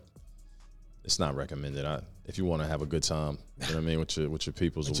it, but it's not recommended. If you want to have a good time, you know what I mean, with your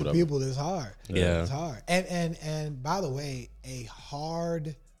peoples or whatever. Your people is hard. Yeah, it's hard. And by the way, a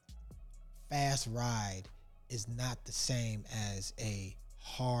hard, fast ride is not the same as a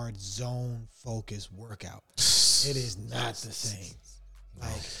hard zone focused workout. It is not the same.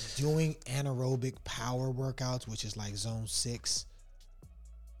 Like doing anaerobic power workouts, which is like zone 6,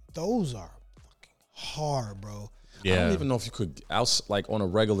 those are fucking hard, bro. Yeah. I don't even know if you could like on a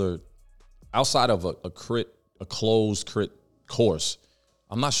regular, outside of a closed crit course.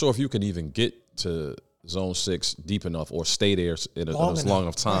 I'm not sure if you could even get to zone 6 deep enough or stay there in as long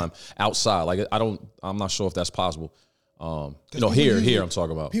of time outside. Like I'm not sure if that's possible. Here I'm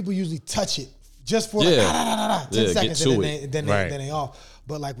talking about. People usually touch it just for 10 seconds and then they off.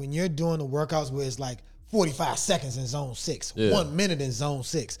 But like when you're doing the workouts where it's like 45 seconds in zone 6, 1 minute in zone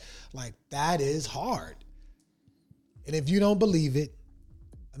 6, like that is hard. And if you don't believe it,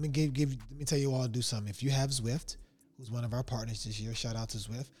 let me tell you all to do something. If you have Zwift, who's one of our partners this year, shout out to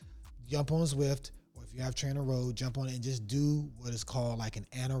Zwift, jump on Zwift, or if you have Trainer Road, jump on it and just do what is called like an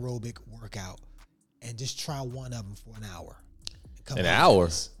anaerobic workout. And just try one of them for an hour. An hour?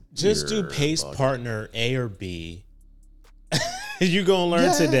 Just do pace partner A or B. You gonna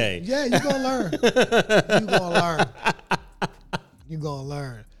learn today. Yeah, you gonna learn. You gonna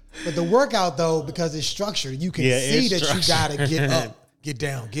learn. But the workout though, because it's structured, you can see that you gotta get up, get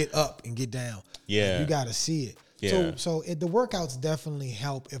down, get up, and get down. Yeah, like you gotta see it. Yeah. So the workouts definitely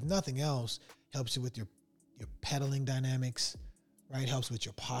help. If nothing else, helps you with your pedaling dynamics, right? Helps with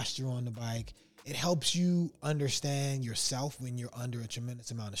your posture on the bike. It helps you understand yourself when you're under a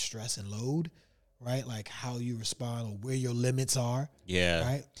tremendous amount of stress and load, right? Like how you respond or where your limits are. Yeah.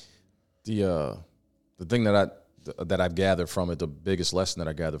 Right. The thing that I've gathered from it, the biggest lesson that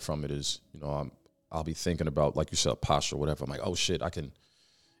I gathered from it is, I'll be thinking about, like you said, posture or whatever. I'm like, oh shit,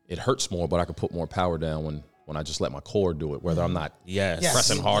 it hurts more, but I can put more power down when I just let my core do it, whether I'm not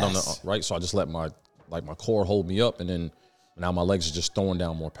pressing hard on the right. So I just let my core hold me up, and then now my legs are just throwing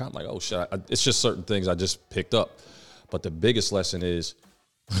down more power. I'm like, oh shit, it's just certain things I just picked up. But the biggest lesson is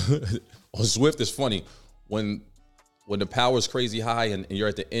on Zwift is funny. When the power is crazy high and you're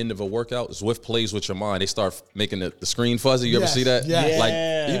at the end of a workout, Zwift plays with your mind. They start making the screen fuzzy. You ever see that? Yeah.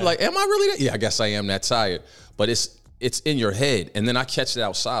 Like, you be like, am I really that? Yeah, I guess I am that tired. But it's in your head. And then I catch it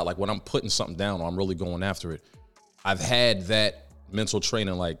outside. Like when I'm putting something down or I'm really going after it. I've had that mental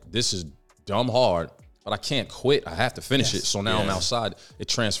training, like this is dumb hard, but I can't quit. I have to finish it. So now I'm outside. It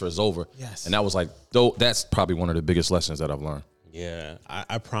transfers over. Yes. And that was like, that's probably one of the biggest lessons that I've learned. Yeah.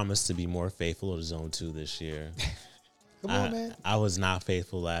 I promise to be more faithful to zone 2 this year. Come on, man. I was not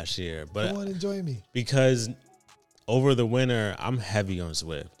faithful last year, but come on, enjoy me. Because over the winter, I'm heavy on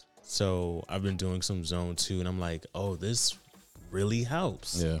Zwift. So I've been doing some zone 2 and I'm like, oh, this really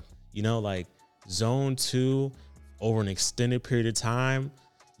helps. Yeah. Like zone 2 over an extended period of time,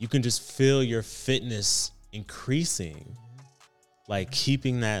 you can just feel your fitness increasing, like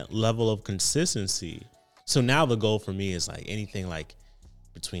keeping that level of consistency. So now the goal for me is like anything like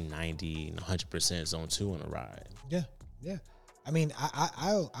between 90 and 100% zone 2 on a ride. Yeah. Yeah. I mean,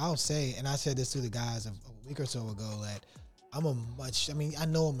 I'll say, and I said this to the guys a week or so ago, that I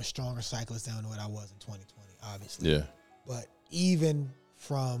know I'm a stronger cyclist than what I was in 2020, obviously. Yeah. But even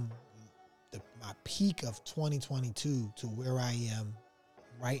from my peak of 2022 to where I am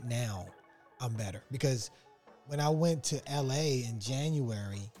right now, I'm better. Because when I went to LA in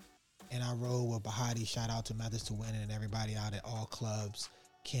January and I rode with Bahati, shout out to Methods to Win and everybody out at all clubs,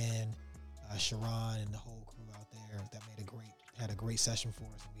 Ken, Sharon, and the whole crew out there that had a great session for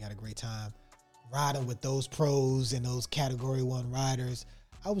us, and we had a great time riding with those pros and those Category 1 riders.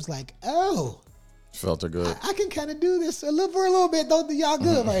 I was like, oh, Felt it good. I can kind of do this for a little bit. Don't do y'all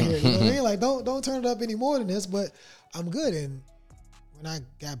good right here. You know what I mean? Like, don't turn it up any more than this, but I'm good. And when I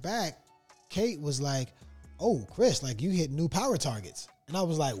got back, Kate was like, oh, Chris, like you hit new power targets. And I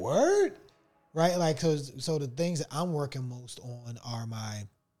was like, word? Right? Like, so the things that I'm working most on are my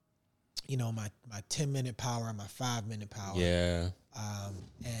 10-minute power, my 5-minute power. Yeah.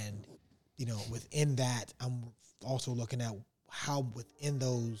 And, within that, I'm also looking at how within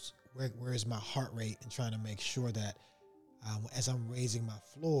those, where is my heart rate, and trying to make sure that as I'm raising my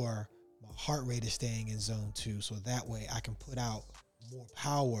floor, my heart rate is staying in zone 2. So that way I can put out more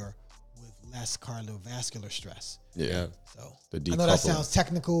power with less cardiovascular stress. Yeah. So I know that sounds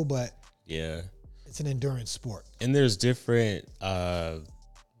technical, but yeah, it's an endurance sport. And there's different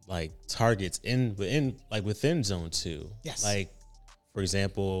like targets within zone 2. Yes. Like, for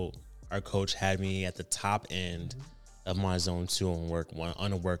example, our coach had me at the top end of my zone 2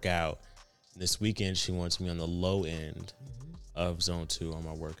 on a workout. This weekend she wants me on the low end of zone 2 on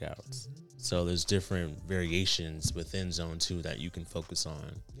my workouts. So there's different variations within zone 2 that you can focus on.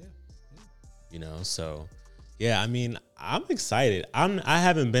 So yeah, I mean, I'm excited. I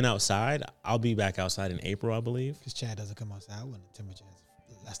haven't been outside. I'll be back outside in April, I believe. Because Chad doesn't come outside when the temperature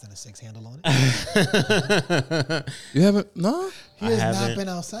has less than a 6 handle on it. You haven't? No? He has not been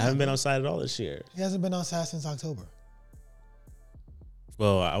outside. I haven't been outside at all this year. He hasn't been outside since October.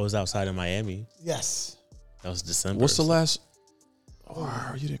 Well, I was outside in Miami. Yes. That was December. What's the last?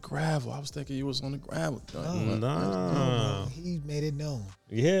 Oh, you did gravel. I was thinking you was on the gravel. No. He made it known.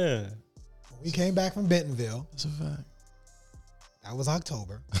 Yeah. When we came back from Bentonville. That's a fact. That was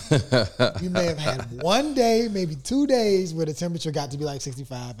October. You may have had one day, maybe 2 days where the temperature got to be like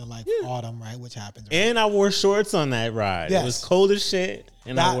 65 and like autumn, right? Which happens. Right? And I wore shorts on that ride. Yes. It was cold as shit,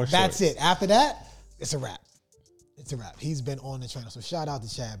 and I wore shorts. That's it. After that, it's a wrap. It's a wrap. He's been on the trainer. So shout out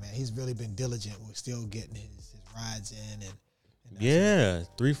to Chad, man. He's really been diligent with still getting his rides in. And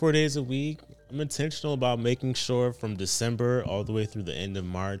 3-4 days a week. I'm intentional about making sure from December all the way through the end of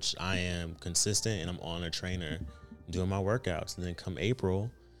March, I am consistent and I'm on a trainer doing my workouts. And then come April,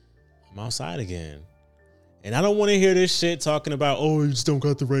 I'm outside again. And I don't want to hear this shit talking about, oh, you just don't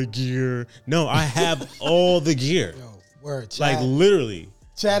got the right gear. No, I have all the gear. Yo, word. Chad, like literally.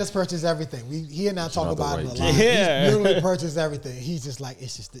 Chad has purchased everything. He and I talk about it a lot. Yeah. He's literally purchased everything. He's just like,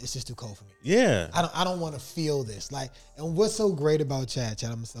 it's just too cold for me. Yeah. I don't want to feel this. Like, and what's so great about Chad,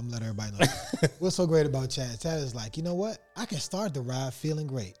 I'm letting everybody know. What's so great about Chad is like, you know what? I can start the ride feeling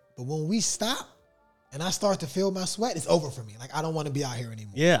great. But when we stop and I start to feel my sweat, it's over for me. Like, I don't want to be out here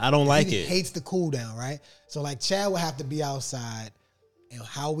anymore. Yeah, I don't like he it. He hates the cool down, right? So like Chad would have to be outside, and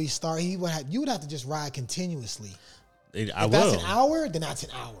how we start, you would have to just ride continuously. If that's an hour, then that's an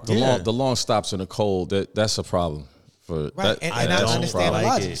hour. The long stops in the cold, that's a problem. Right, that, and I understand the like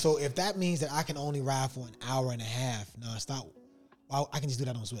logic. it. So if that means that I can only ride for an hour and a half nonstop, well, I can just do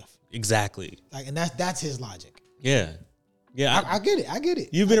that on Zwift. Exactly. Like, and that's his logic. Yeah. Yeah, I get it.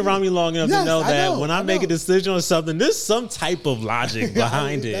 You've been around me long enough to know that when I make a know. decision on something, there's some type of logic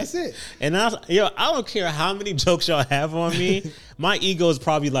behind it. That's it. And I don't care how many jokes y'all have on me. My ego is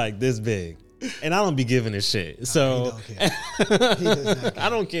probably like this big, and I don't be giving a shit. So he does not care. I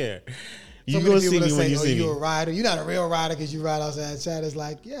don't care. So You gonna see me say, when you see me. You're a rider. You're not a real rider because you ride outside. Chad is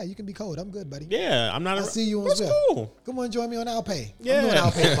like, yeah, you can be cold. I'm good, buddy. Yeah, I'm not. I'll see you on That's Zwift. cool. Come on, join me on Alpay. Yeah. I'm doing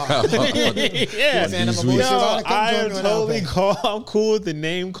Alpay bar. Yeah, saying I'm a bullshit rider? Come I join am me on totally Alpay. I'm cool with the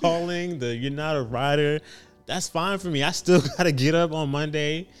name calling. You're not a rider. That's fine for me. I still gotta get up on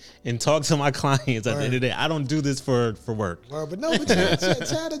Monday and talk to my clients at the end of the day. I don't do this for work. But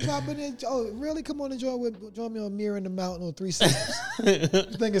Chad is dropping in. Oh, really? Come on and join me on Mirror in the Mountain on 3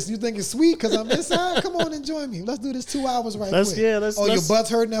 Systems. you think it's sweet because I'm inside? Come on and join me. Let's do this 2 hours quick. Your butt's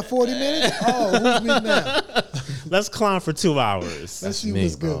hurting at 40 minutes? Oh, who's me now? Let's climb for 2 hours. Let's see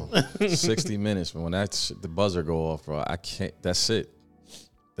what's good. 60 minutes, but when the buzzer go off, bro, I can't. That's it.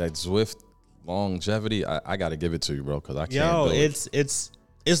 That Zwift longevity, I got to give it to you, bro, because I can't do it.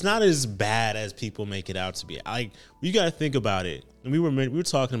 It's not as bad as people make it out to be. You got to think about it. And we were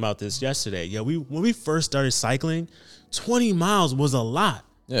talking about this yesterday. Yeah, when we first started cycling, 20 miles was a lot.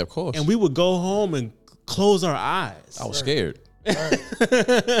 Yeah, of course. And we would go home and close our eyes. I was scared.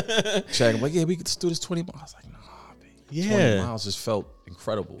 Chad, like, yeah, we could just do this 20 miles. I was like, nah, baby. Yeah. 20 miles just felt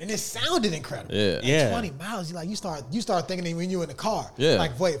incredible. And it sounded incredible. Yeah. 20 miles, you start thinking when you're in the car. Yeah.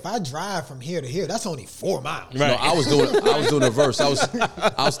 Like, wait, if I drive from here to here, that's only 4 miles. Right. No, I was doing the reverse. I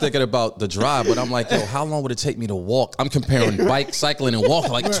was thinking about the drive, but I'm like, yo, how long would it take me to walk? I'm comparing bike, cycling, and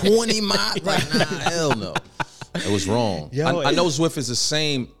walking, like 20 miles. Like, nah, hell no. It was wrong. Yo, I know Zwift is the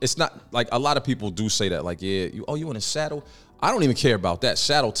same. It's not like a lot of people do say that. Like, yeah, you in a saddle. I don't even care about that.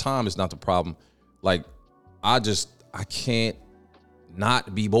 Saddle time is not the problem. like I can't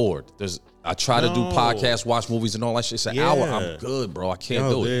not be bored. I try to do podcasts, watch movies, and all that shit. It's an hour. I'm good, bro. I can't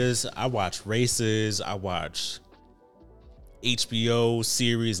do it. I watch races. I watch HBO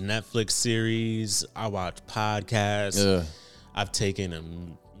series, Netflix series. I watch podcasts. Yeah. I've taken a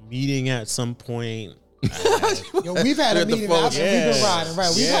meeting at some point. Yo, we've had a meeting after we've been riding,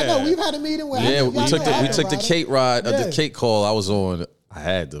 right? We've had a meeting where we took the Kate ride, the Kate call I was on. I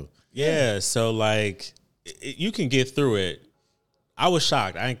had to. Yeah, so like you can get through it. I was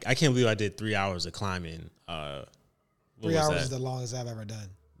shocked. I can't believe I did 3 hours of climbing. 3 hours is the longest I've ever done.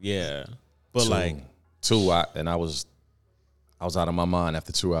 Yeah, but I was out of my mind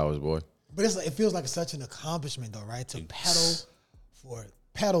after 2 hours, boy. But it's like, it feels like such an accomplishment, though, right? To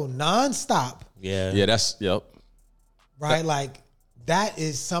pedal nonstop. Yeah. Yeah, yep. Right? Like, that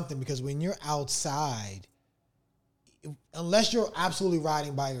is something, because when you're outside, unless you're absolutely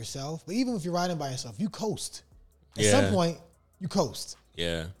riding by yourself, but even if you're riding by yourself, you coast. At some point, you coast.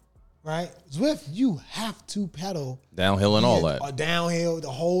 Yeah. Right? Zwift, you have to pedal. Downhill and all that. Downhill,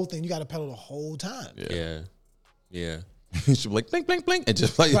 the whole thing. You got to pedal the whole time. Yeah. You should be like, blink, blink, blink. And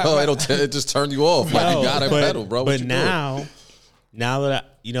just like, it just turn you off. Like, you got to pedal, bro. But now that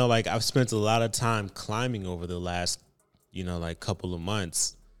I've spent a lot of time climbing over the last, couple of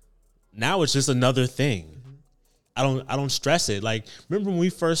months, now it's just another thing. I don't stress it. Like, remember when we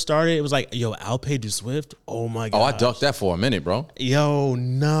first started, it was like, yo, Alpe du Zwift? Oh my God. Oh, I ducked that for a minute, bro. Yo,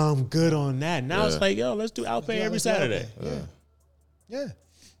 no, I'm good on that. Now it's like, yo, let's do Alpe every Saturday. Yeah.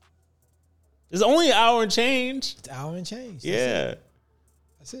 It's only an hour and change. It's an hour and change.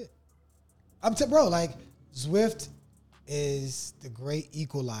 That's it. Bro, like, Zwift is the great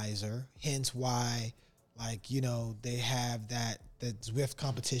equalizer, hence why, like, they have the Zwift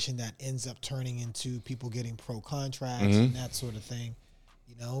competition that ends up turning into people getting pro contracts and that sort of thing,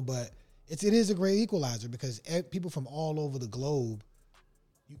 but it is a great equalizer, because people from all over the globe,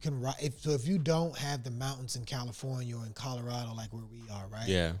 you can ride. If you don't have the mountains in California or in Colorado, like where we are, right?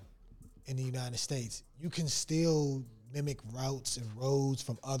 Yeah. In the United States, you can still mimic routes and roads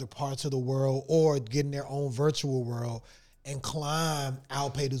from other parts of the world, or get in their own virtual world and climb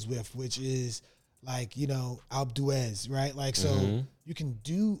Alpe du Zwift, which is like, Alpe d'Huez, right? Like, so you can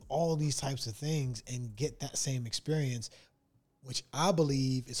do all these types of things and get that same experience, which I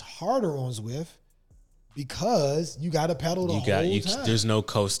believe is harder on Zwift, because you got to pedal the whole time. There's no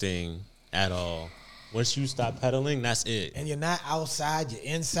coasting at all. Once you stop pedaling, that's it. And you're not outside, you're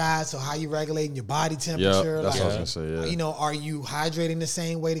inside. So how you regulating your body temperature? Yeah, that's what I was gonna say. Yeah. Are you hydrating the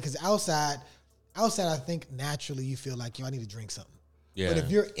same way? Because outside, I think naturally you feel like, I need to drink something. Yeah. But if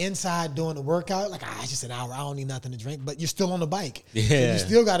you're inside doing the workout, like, it's just an hour, I don't need nothing to drink, but you're still on the bike. Yeah. So you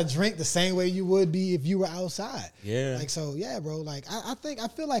still got to drink the same way you would be if you were outside. Yeah. Like, so yeah, bro. Like, I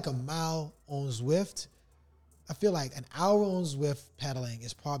feel like a mile on Zwift, I feel like an hour on Zwift pedaling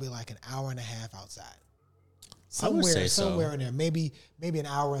is probably like an hour and a half outside. Somewhere in there, maybe an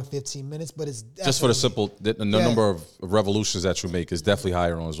hour and 15 minutes, but it's just for the number of revolutions that you make is definitely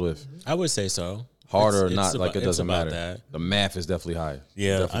higher on Zwift. I would say so. Harder or not, like, it doesn't matter. That. The math is definitely higher.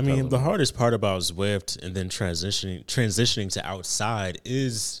 Yeah, I mean, the hardest part about Zwift and then transitioning to outside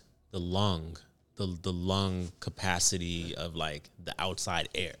is the lung capacity of, like, the outside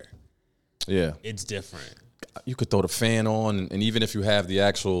air. Yeah, it's different. You could throw the fan on, and even if you have the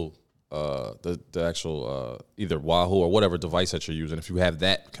actual either Wahoo or whatever device that you're using, if you have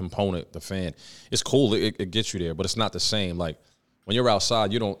that component, the fan, it's cool. It gets you there, but it's not the same. Like, when you're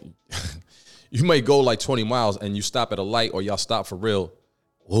outside, you don't. You may go like 20 miles and you stop at a light, or y'all stop for real.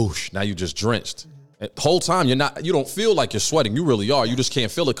 Whoosh! Now you just drenched. The whole time you don't feel like you're sweating. You really are. You just can't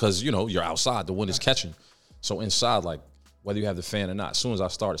feel it because you're outside. The wind is catching. So inside, like, whether you have the fan or not, as soon as I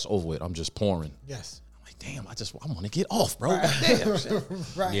start, it's over with. I'm just pouring. Yes. Damn, I want to get off, bro. Right. Damn,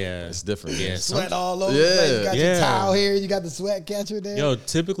 right. Yeah, it's different. Yeah, sweat all over. Yeah, you got your towel here. You got the sweat catcher there. Yo,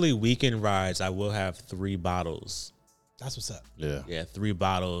 typically weekend rides, I will have 3 bottles. That's what's up. Yeah, 3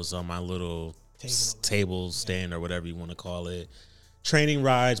 bottles on my little table stand or whatever you want to call it. Training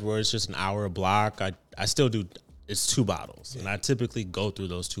rides where it's just an hour block, I still do. It's 2 bottles, and I typically go through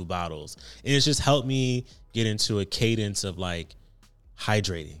those 2 bottles, and it's just helped me get into a cadence of, like,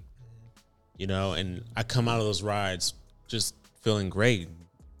 hydrating. And I come out of those rides just feeling great,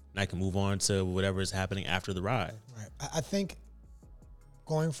 and I can move on to whatever is happening after the ride. Right. I think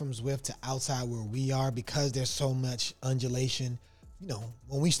going from Zwift to outside where we are, because there's so much undulation,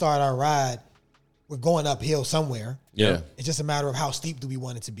 when we start our ride, we're going uphill somewhere. Yeah. It's just a matter of how steep do we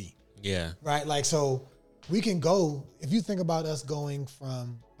want it to be. Yeah. Right? Like, so we can go, if you think about us going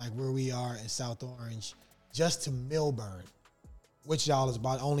from, like, where we are in South Orange just to Millburn, which, y'all, is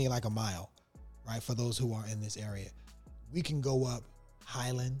about only like a mile. right? For those who are in this area, we can go up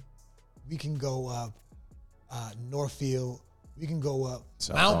Highland, we can go up Northfield, we can go up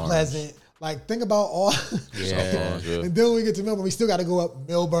South Mount Orange. Pleasant. Like, think about all. Yeah. And then when we get to Melbourne, we still got to go up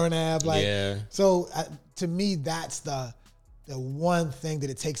Milburn Ave. Like, Yeah. so to me, that's the one thing that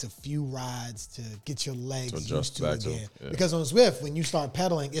it takes a few rides to get your legs used to again. Because on Zwift, when you start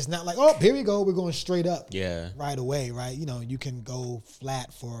pedaling, it's not like, oh, here we go, we're going straight up right away, right? You know, you can go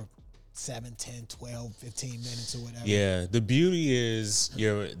flat for 7, 10, 12, 15 minutes or whatever. Yeah, the beauty is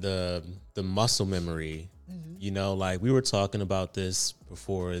the muscle memory. You know, like we were talking about this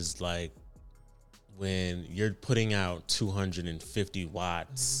before, is like when you're putting out 250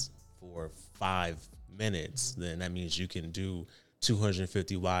 watts for 5 minutes, then that means you can do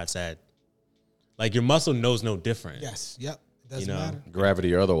 250 watts at, like, your muscle knows no different. Yes. Yep. Doesn't matter.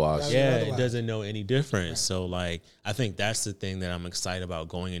 Gravity or otherwise. Yeah, it doesn't know any difference. Right. So, like, I think that's the thing that I'm excited about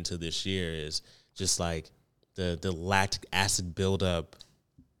going into this year, is just like the lactic acid buildup,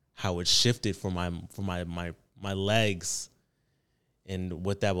 how it shifted for my legs, and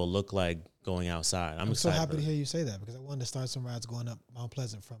what that will look like going outside. I'm excited. So happy to hear you say that, because I wanted to start some rides going up Mount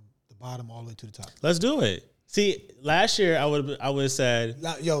Pleasant from the bottom all the way to the top. Let's do it. See, last year I would have said,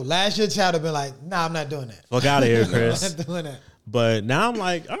 last year Chad would have been like, nah, I'm not doing that. Fuck out of here, Chris. I'm not doing that. But now I'm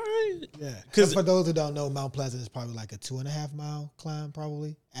like, all right. Yeah. Because for those who don't know, Mount Pleasant is probably like a 2.5 mile climb,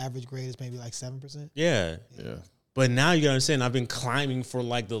 probably. Average grade is maybe like 7%. Yeah. But now you gotta understand, I've been climbing for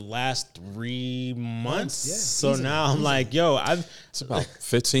like the last 3 months. Yeah, so easily, now I'm like, it's about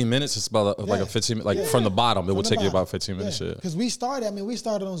 15 minutes. It's about like a 15 minute, like from the bottom. It will take you about 15 minutes. Yeah. Because we started on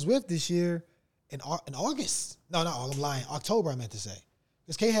Zwift this year in August. No, I'm lying. October, I meant to say.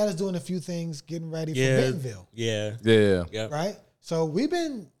 Because K had us doing a few things, getting ready for Bentonville. Yeah. Right? So we've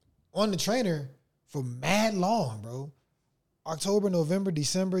been on the trainer for mad long, bro. October, November,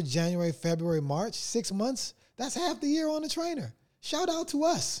 December, January, February, March, 6 months. That's half the year on the trainer. Shout out to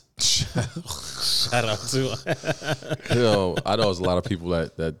us. Shout out to us. I know there's a lot of people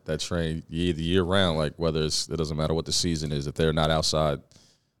that train year round, like whether it doesn't matter what the season is, if they're not outside,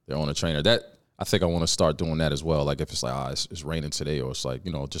 they're on a trainer. That, I think I want to start doing that as well. Like if it's like, it's raining today, or it's like,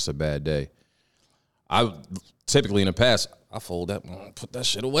 just a bad day. I typically in the past, I fold that, put that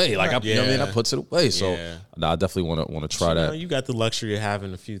shit away. Like, you know what I mean? I puts it away. So I definitely want to try that. You got the luxury of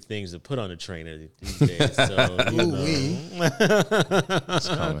having a few things to put on the trainer these days. So, it's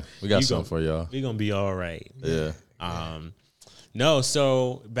coming. We got something for y'all. We're going to be all right. Yeah. No,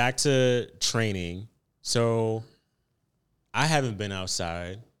 so back to training. So I haven't been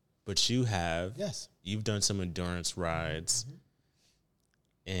outside, but you have. Yes. You've done some endurance rides.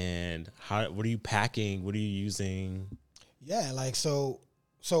 And what are you packing? What are you using? Yeah, like so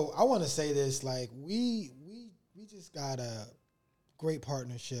I want to say this, like we just got a great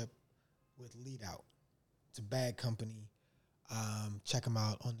partnership with Lead Out. It's a bag company. Check them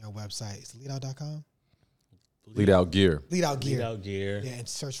out on their website. It's leadout.com. Lead Out Gear. Lead Out Gear. Lead Out Gear. Yeah, and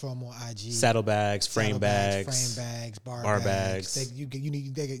search for them on IG. Saddlebags, frame bags, bar bags. You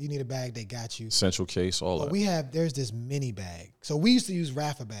need a bag, they got you. Central case, all that. There's this mini bag. So we used to use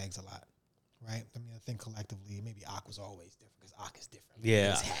Rafa bags a lot, right? I mean, I think collectively, maybe Ak was always different, because Ak is different.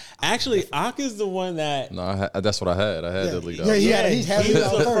 Yeah. Actually, Ak is the one that... No, that's what I had. I had the Lead Out. Yeah, he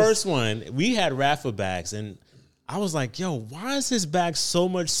was the first one. We had Rafa bags, and I was like, yo, why is his bag so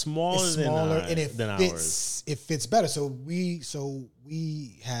much smaller than ours? It fits better. So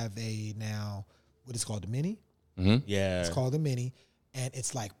we have now what is called the mini. Mm-hmm. Yeah, it's called the mini, and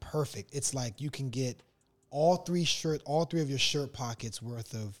it's like perfect. It's like you can get all three of your shirt pockets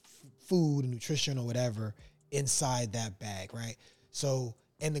worth of food and nutrition or whatever inside that bag, right? So,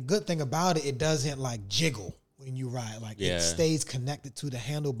 and the good thing about it doesn't like jiggle when you ride. Like it stays connected to the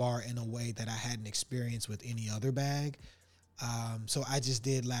handlebar in a way that I hadn't experienced with any other bag. So I just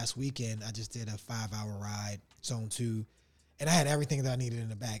did last weekend, I just did a 5-hour ride, Zone 2, and I had everything that I needed in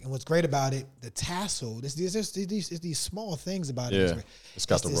the bag. And what's great about it, the tassel, it's these small things about it. It's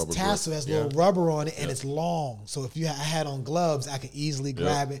got the rubber tassel, has little rubber on it, and it's long. So if I had on gloves, I could easily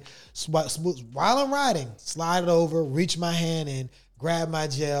grab it. While I'm riding, slide it over, reach my hand in, grab my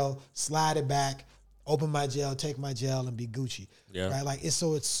gel, slide it back, open my gel, take my gel, and be Gucci. Yeah. Right? Like it's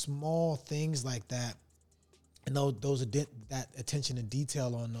small things like that. And those that attention to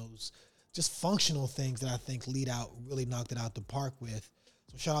detail on those just functional things that I think Lead Out really knocked it out the park with.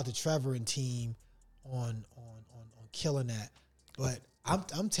 So shout out to Trevor and team on killing that. But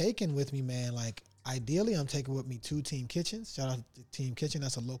I'm taking with me, man, like ideally I'm taking with me 2 Team Kitchens. Shout out to Team Kitchen.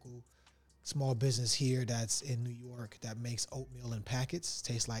 That's a local small business here that's in New York that makes oatmeal in packets.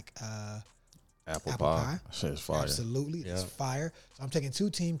 Tastes like apple pie. Shit's fire. Absolutely. It's fire. So I'm taking 2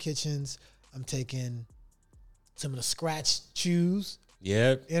 Team Kitchens. I'm taking some of the Scratch chews.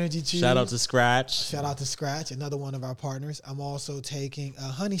 Yep. Energy chews. Shout out to Scratch. Shout out to Scratch, another one of our partners. I'm also taking a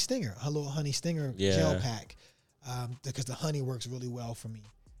Honey Stinger, a little Honey Stinger gel pack, because the honey works really well for me.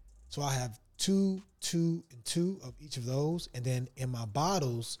 So I have two, and two of each of those. And then in my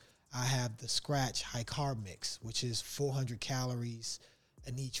bottles, I have the Scratch High Carb Mix, which is 400 calories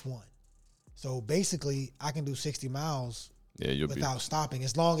in each one. So basically, I can do 60 miles without stopping,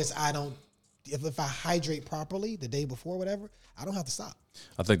 as long as I don't. If I hydrate properly the day before, whatever, I don't have to stop.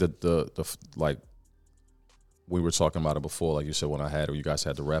 I think that the like we were talking about it before, like you said, when you guys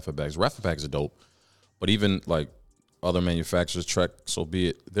had the Rafa bags. Rafa bags are dope, but even like other manufacturers, Trek, so be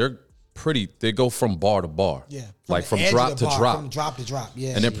it, they go from bar to bar. Yeah. Like from drop to drop. From drop to drop,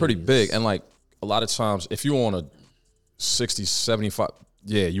 yeah. And they're pretty big. And like a lot of times, if you're on a 60, 75,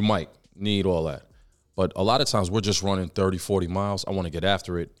 yeah, you might need all that. But a lot of times we're just running 30, 40 miles. I want to get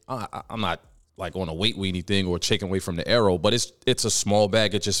after it. I'm not like on a weight weenie thing or taking away from the arrow, but it's a small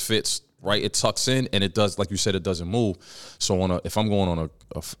bag. It just fits right. It tucks in and it does, like you said, it doesn't move. So if I'm going on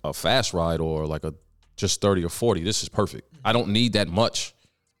a fast ride or like just 30 or 40, this is perfect. I don't need that much,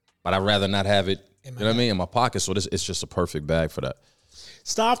 but I'd rather not have it, you know what I mean, in my pocket. So it's just a perfect bag for that.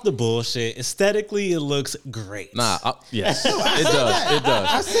 Stop the bullshit. Aesthetically, it looks great. Yes, it does. It does.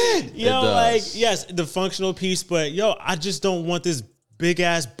 I said, like, yes, the functional piece, but I just don't want this big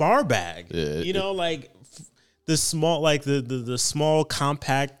ass bar bag. Yeah, like the small, like the small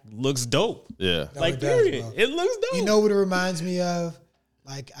compact looks dope. Yeah, like period. It looks dope. You know what it reminds me of?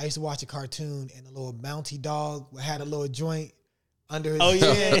 Like I used to watch a cartoon and a little Mountie dog had a little joint under his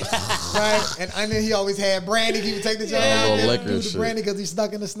chin, right? And under he always had brandy. He would take the joint out and do the brandy because he's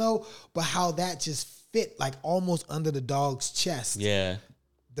stuck in the snow. But how that just fit like almost under the dog's chest. Yeah.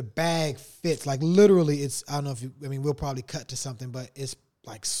 The bag fits like literally. I don't know if we'll probably cut to something, but it's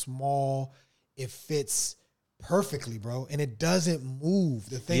like small. It fits perfectly, bro, and it doesn't move.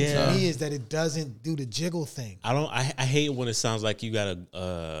 The thing to me is that it doesn't do the jiggle thing. I hate when it sounds like you got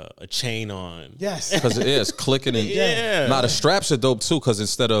a chain on. Yes, because it's clicking and the straps are dope too. Because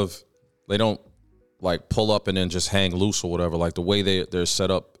instead of they don't like pull up and then just hang loose or whatever. Like the way they're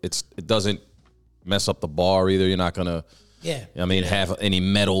set up, it doesn't mess up the bar either. You're not gonna have any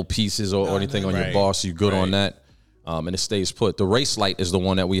metal pieces or anything on your bar, so you're good on that. And it stays put. The race light is the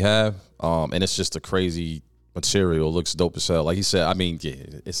one that we have, and it's just a crazy material. It looks dope as hell. Like he said,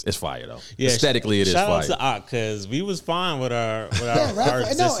 it's fire though. Yeah, aesthetically, it is fire. Shout out to Ock because we was fine with our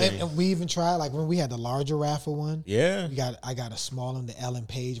and we even tried like when we had the larger raffle one. Yeah, I got a small one, the Ellen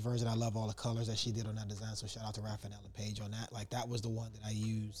Page version. I love all the colors that she did on that design. So shout out to Rafa and Ellen Page on that. Like that was the one that I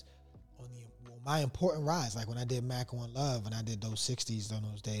used on my important rides. Like when I did Mac One Love and I did those 60s on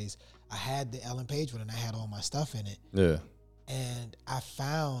those days, I had the Ellen Page one and I had all my stuff in it. Yeah. And I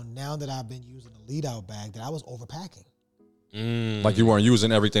found now that I've been using the lead out bag that I was overpacking. Like you weren't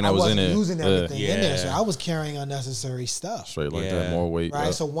using everything that was in it. I wasn't using everything in there, so I was carrying unnecessary stuff. Straight like that, more weight.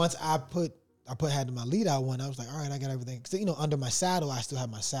 Right. So once I had my lead out one, I was like, all right, I got everything. Because under my saddle, I still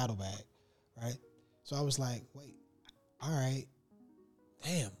have my saddle bag, right? So I was like, wait, all right,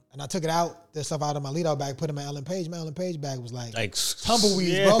 damn. And I took it out, the stuff out of my lead out bag, put it in my Ellen Page. My Ellen Page bag was like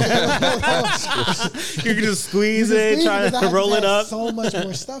tumbleweeds, bro. You can just squeeze it, try to roll it up. So much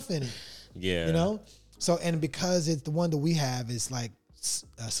more stuff in it. Yeah. You know? So, and because it's the one that we have is like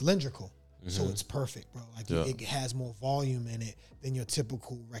cylindrical. So it's perfect, bro. Like it has more volume in it than your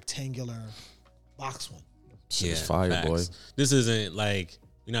typical rectangular box one. It's fire, boy. This isn't like,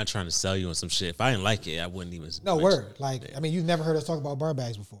 we're not trying to sell you on some shit. If I didn't like it, I wouldn't even. No word. Like, you've never heard us talk about bar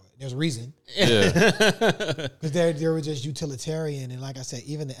bags before. There's a reason. Yeah. Because they were just utilitarian. And like I said,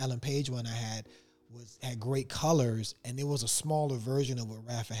 even the Ellen Page one I had had great colors, and it was a smaller version of what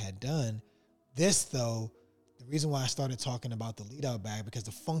Rafa had done. This, though, the reason why I started talking about the lead out bag, because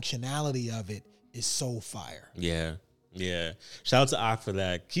the functionality of it is so fire. Yeah. Yeah. Shout out to Ock for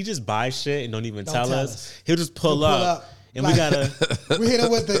that. He just buy shit and don't even tell us. He'll just pull up. And like, we hit him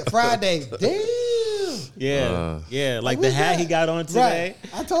with the Friday. Damn. Yeah. Like the hat he got on today.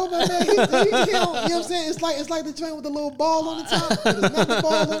 Right. I told my man, you know what I'm saying? It's like the joint with the little ball on the top. The netball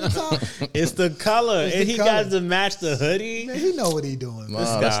ball on the top. It's the color. And he got to match the hoodie. Man, he know what he doing.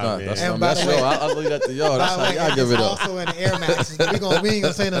 That's I'll leave that to y'all. I'll give it up. Also in the Air Maxes. We ain't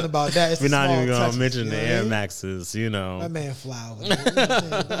gonna say nothing about that. We're not even gonna mention the Air Maxes, you know. My man fly over there. You know what I'm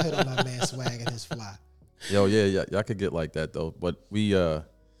saying? Go ahead on my man swag and his fly. Yo, y'all could get like that though. But we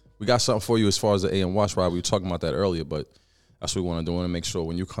got something for you as far as the AM Watch Ride. We were talking about that earlier, but that's what we want to do. We want to make sure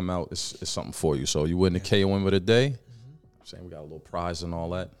when you come out, it's something for you. So you win the KOM of the day. I'm saying we got a little prize and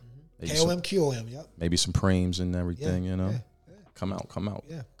all that. KOM, QOM, yep. Maybe some preams and everything, you know. Come out.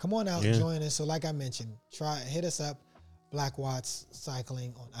 Yeah, come on out and join us. So like I mentioned, hit us up, Black Watts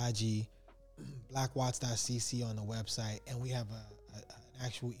Cycling on IG, blackwatts.cc on the website, and we have an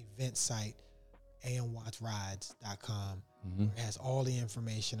actual event site, amwattsrides.com. Where it has all the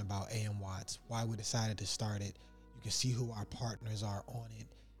information about AM Watts, why we decided to start it. You can see who our partners are on it.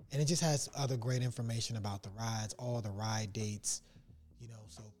 And it just has other great information about the rides, all the ride dates,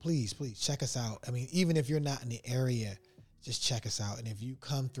 so please check us out. I mean, even if you're not in the area, just check us out. And if you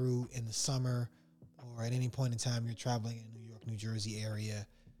come through in the summer or at any point in time you're traveling in New York, New Jersey area,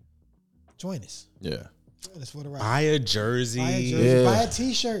 join us. Yeah. Join us for the ride. Buy a jersey. Yeah. Buy a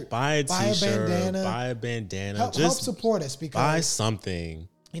t-shirt. Buy a bandana. Buy a bandana. Help support us, because buy something.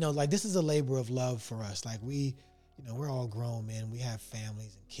 Like, this is a labor of love for us. Like, we're all grown men. We have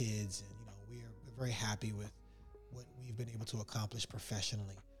families and kids, and we're very happy with what we've been able to accomplish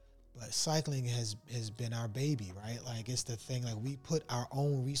professionally. But cycling has been our baby, right? Like, it's the thing. Like, we put our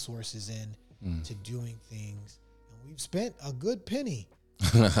own resources in to doing things, and we've spent a good penny.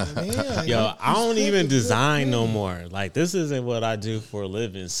 I don't even design no more. Like, this isn't what I do for a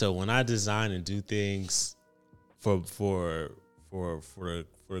living. So when I design and do things for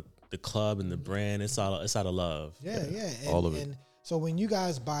the club and the brand, it's out of love. Yeah. And, all of it. And so when you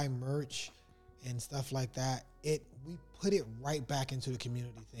guys buy merch and stuff like that, we put it right back into the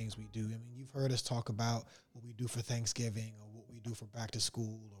community things we do. I mean, you've heard us talk about what we do for Thanksgiving, or what we do for back to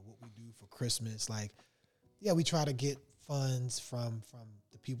school, or what we do for Christmas. Like, we try to get funds from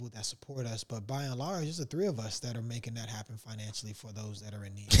the people that support us, but by and large, it's the three of us that are making that happen financially for those that are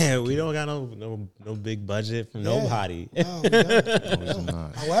in need. Yeah, we don't got no big budget from nobody. No, we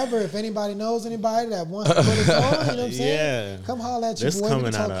don't. However, if anybody knows anybody that wants to put us on, you know what I'm saying? Come holler at your this boy.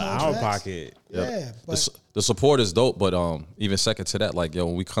 Coming out of our pocket. Yeah, but the support is dope, but even second to that, like,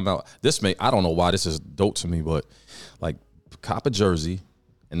 when we come out, I don't know why this is dope to me, but like, cop a jersey.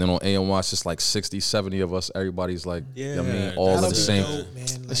 And then on AMY, it's like 60, 70 of us. Everybody's like, all of the same. Dope, man.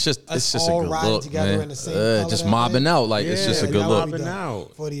 Like, it's just a good look, man. In the same just mobbing out, like, it's just a good look. Mobbing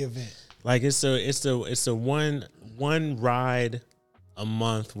out for the event. Like, it's a one ride a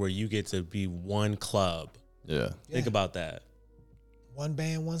month where you get to be one club. Yeah. Think about that. One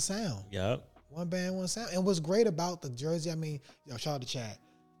band, one sound. Yep. One band, one sound. And what's great about the jersey, I mean, shout out to Chad.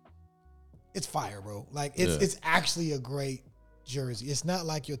 It's fire, bro. Like, it's actually a great jersey. It's not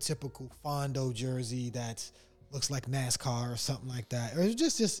like your typical Fondo jersey that looks like NASCAR or something like that. Or it's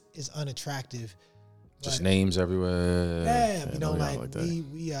just is unattractive. Just names everywhere. Yeah,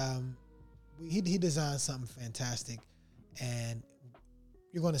 he designed something fantastic, and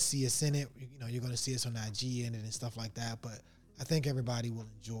you're going to see us in it. You're going to see us on IG in it and stuff like that. But I think everybody will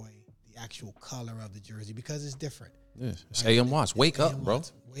enjoy the actual color of the jersey because it's different. Yeah, it's AM Watts. Wake up, bro.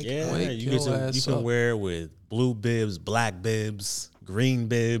 Wake up. You can wear it with blue bibs, black bibs, green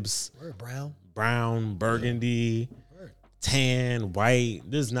bibs, brown, burgundy, tan, white.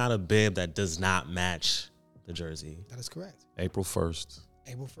 There's not a bib that does not match the jersey. That is correct. April 1st.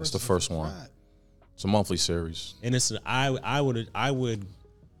 It's the first one. It's a monthly series. And I would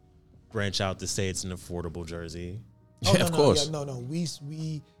branch out to say it's an affordable jersey. Of course. No. We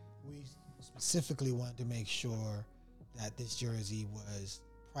specifically wanted to make sure that this jersey was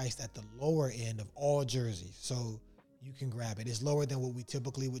priced at the lower end of all jerseys, so you can grab it. It's lower than what we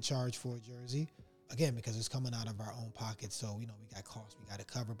typically would charge for a jersey, again, because it's coming out of our own pocket. So we got costs we got to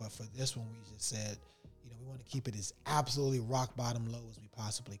cover. But for this one, we just said, we want to keep it as absolutely rock bottom low as we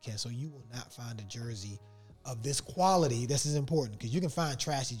possibly can. So you will not find a jersey of this quality. This is important, because you can find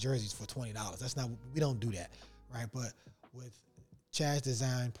trashy jerseys for $20. That's not, we don't do that, right? But with Chad's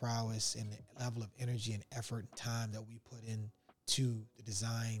design prowess and the level of energy and effort and time that we put into the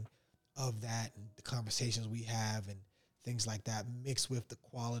design of that, and the conversations we have and things like that, mixed with the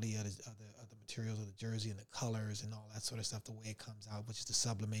quality of the materials of the jersey and the colors and all that sort of stuff, the way it comes out, which is the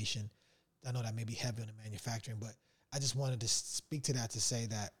sublimation. I know that may be heavy on the manufacturing, but I just wanted to speak to that to say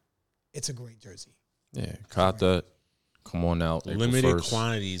that it's a great jersey. Yeah, caught that. Come on out. Limited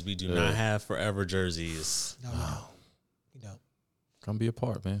quantities. We do not have forever jerseys. No, we don't. Come be a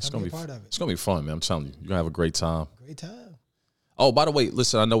part, man. It's gonna be part of it. It's gonna be fun, man. I'm telling you, you're gonna have a great time. Great time. Oh, by the way,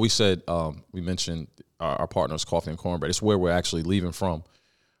 listen, I know we said we mentioned our partners, Coffee and Cornbread. It's where we're actually leaving from,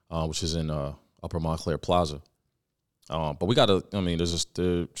 which is in Upper Montclair Plaza. But we gotta. I mean,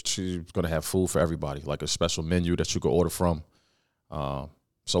 she's gonna have food for everybody, like a special menu that you can order from.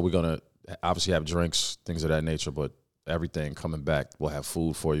 So we're gonna obviously have drinks, things of that nature, but everything coming back, we'll have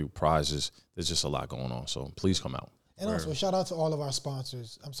food for you, prizes. There's just a lot going on. So please come out. And also, shout out to all of our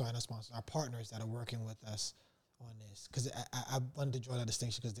sponsors. I'm sorry, not sponsors. Our partners that are working with us on this, because I wanted to draw that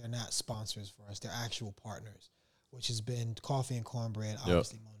distinction, because they're not sponsors for us; they're actual partners. which has been Coffee and Cornbread.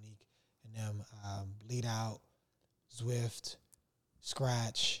 Obviously, Monique and them lead out. Zwift,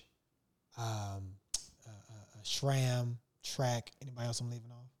 Scratch, Shram, Track. Anybody else I'm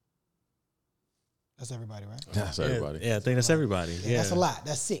leaving off? That's everybody, right? That's everybody. Yeah, I think that's everybody. Yeah, That's a lot.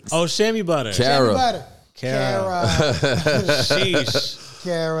 That's 6. Oh, Shammy Butter. Kara. Shammy Butter. Kara. Sheesh.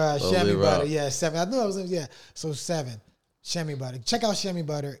 Kara, Shammy leave Butter. out. Yeah, 7. I knew I was, so 7. Shammy Butter. Check out Shammy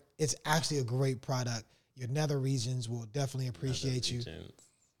Butter. It's actually a great product. Your nether regions will definitely appreciate you.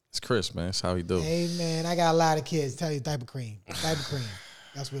 It's Chris, man. That's how he do. Hey, man, I got a lot of kids. Tell you, diaper cream. Diaper cream.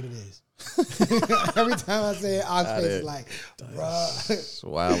 That's what it is. Every time I say it, Oxface is like, bruh.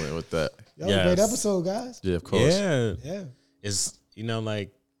 Wilding with that. That was a great episode, guys. Yeah, of course. Yeah. It's,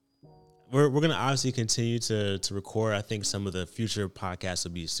 like, we're gonna obviously continue to record. I think some of the future podcasts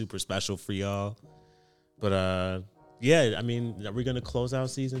will be super special for y'all. But yeah, I mean, are we gonna close out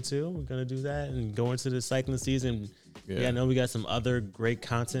season 2? We're gonna do that and go into the cycling season. Yeah, I know we got some other great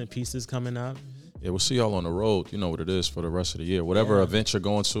content pieces coming up. Yeah, we'll see y'all on the road. You know what it is for the rest of the year. Whatever event you're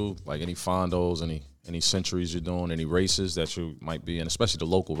going to, like any fondos, any centuries you're doing, any races that you might be in, especially the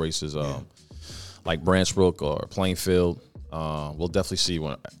local races, like Branch Brook or Plainfield. We'll definitely see you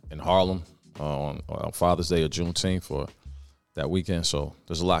in Harlem on Father's Day or Juneteenth for that weekend. So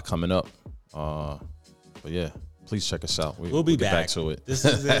there's a lot coming up. But yeah, please check us out. We'll be back to it. This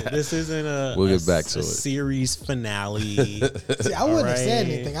isn't a we'll get back to it. Series finale. See, I wouldn't have said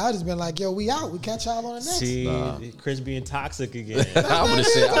anything. I would have just been like, yo, we out. We catch y'all on the next. See, Chris being toxic again. I would have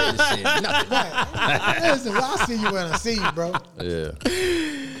said nothing. Right. Listen, I'll see you when I see you, bro. Yeah.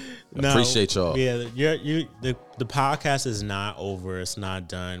 No, appreciate y'all. Yeah, the podcast is not over. It's not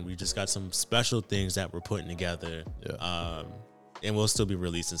done. We just got some special things that we're putting together. Yeah. And we'll still be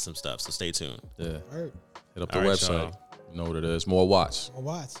releasing some stuff. So stay tuned. Yeah. All right. Hit up the All right, website. y'all. You know what it is. More watch. Well,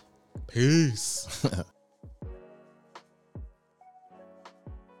 watch. Peace.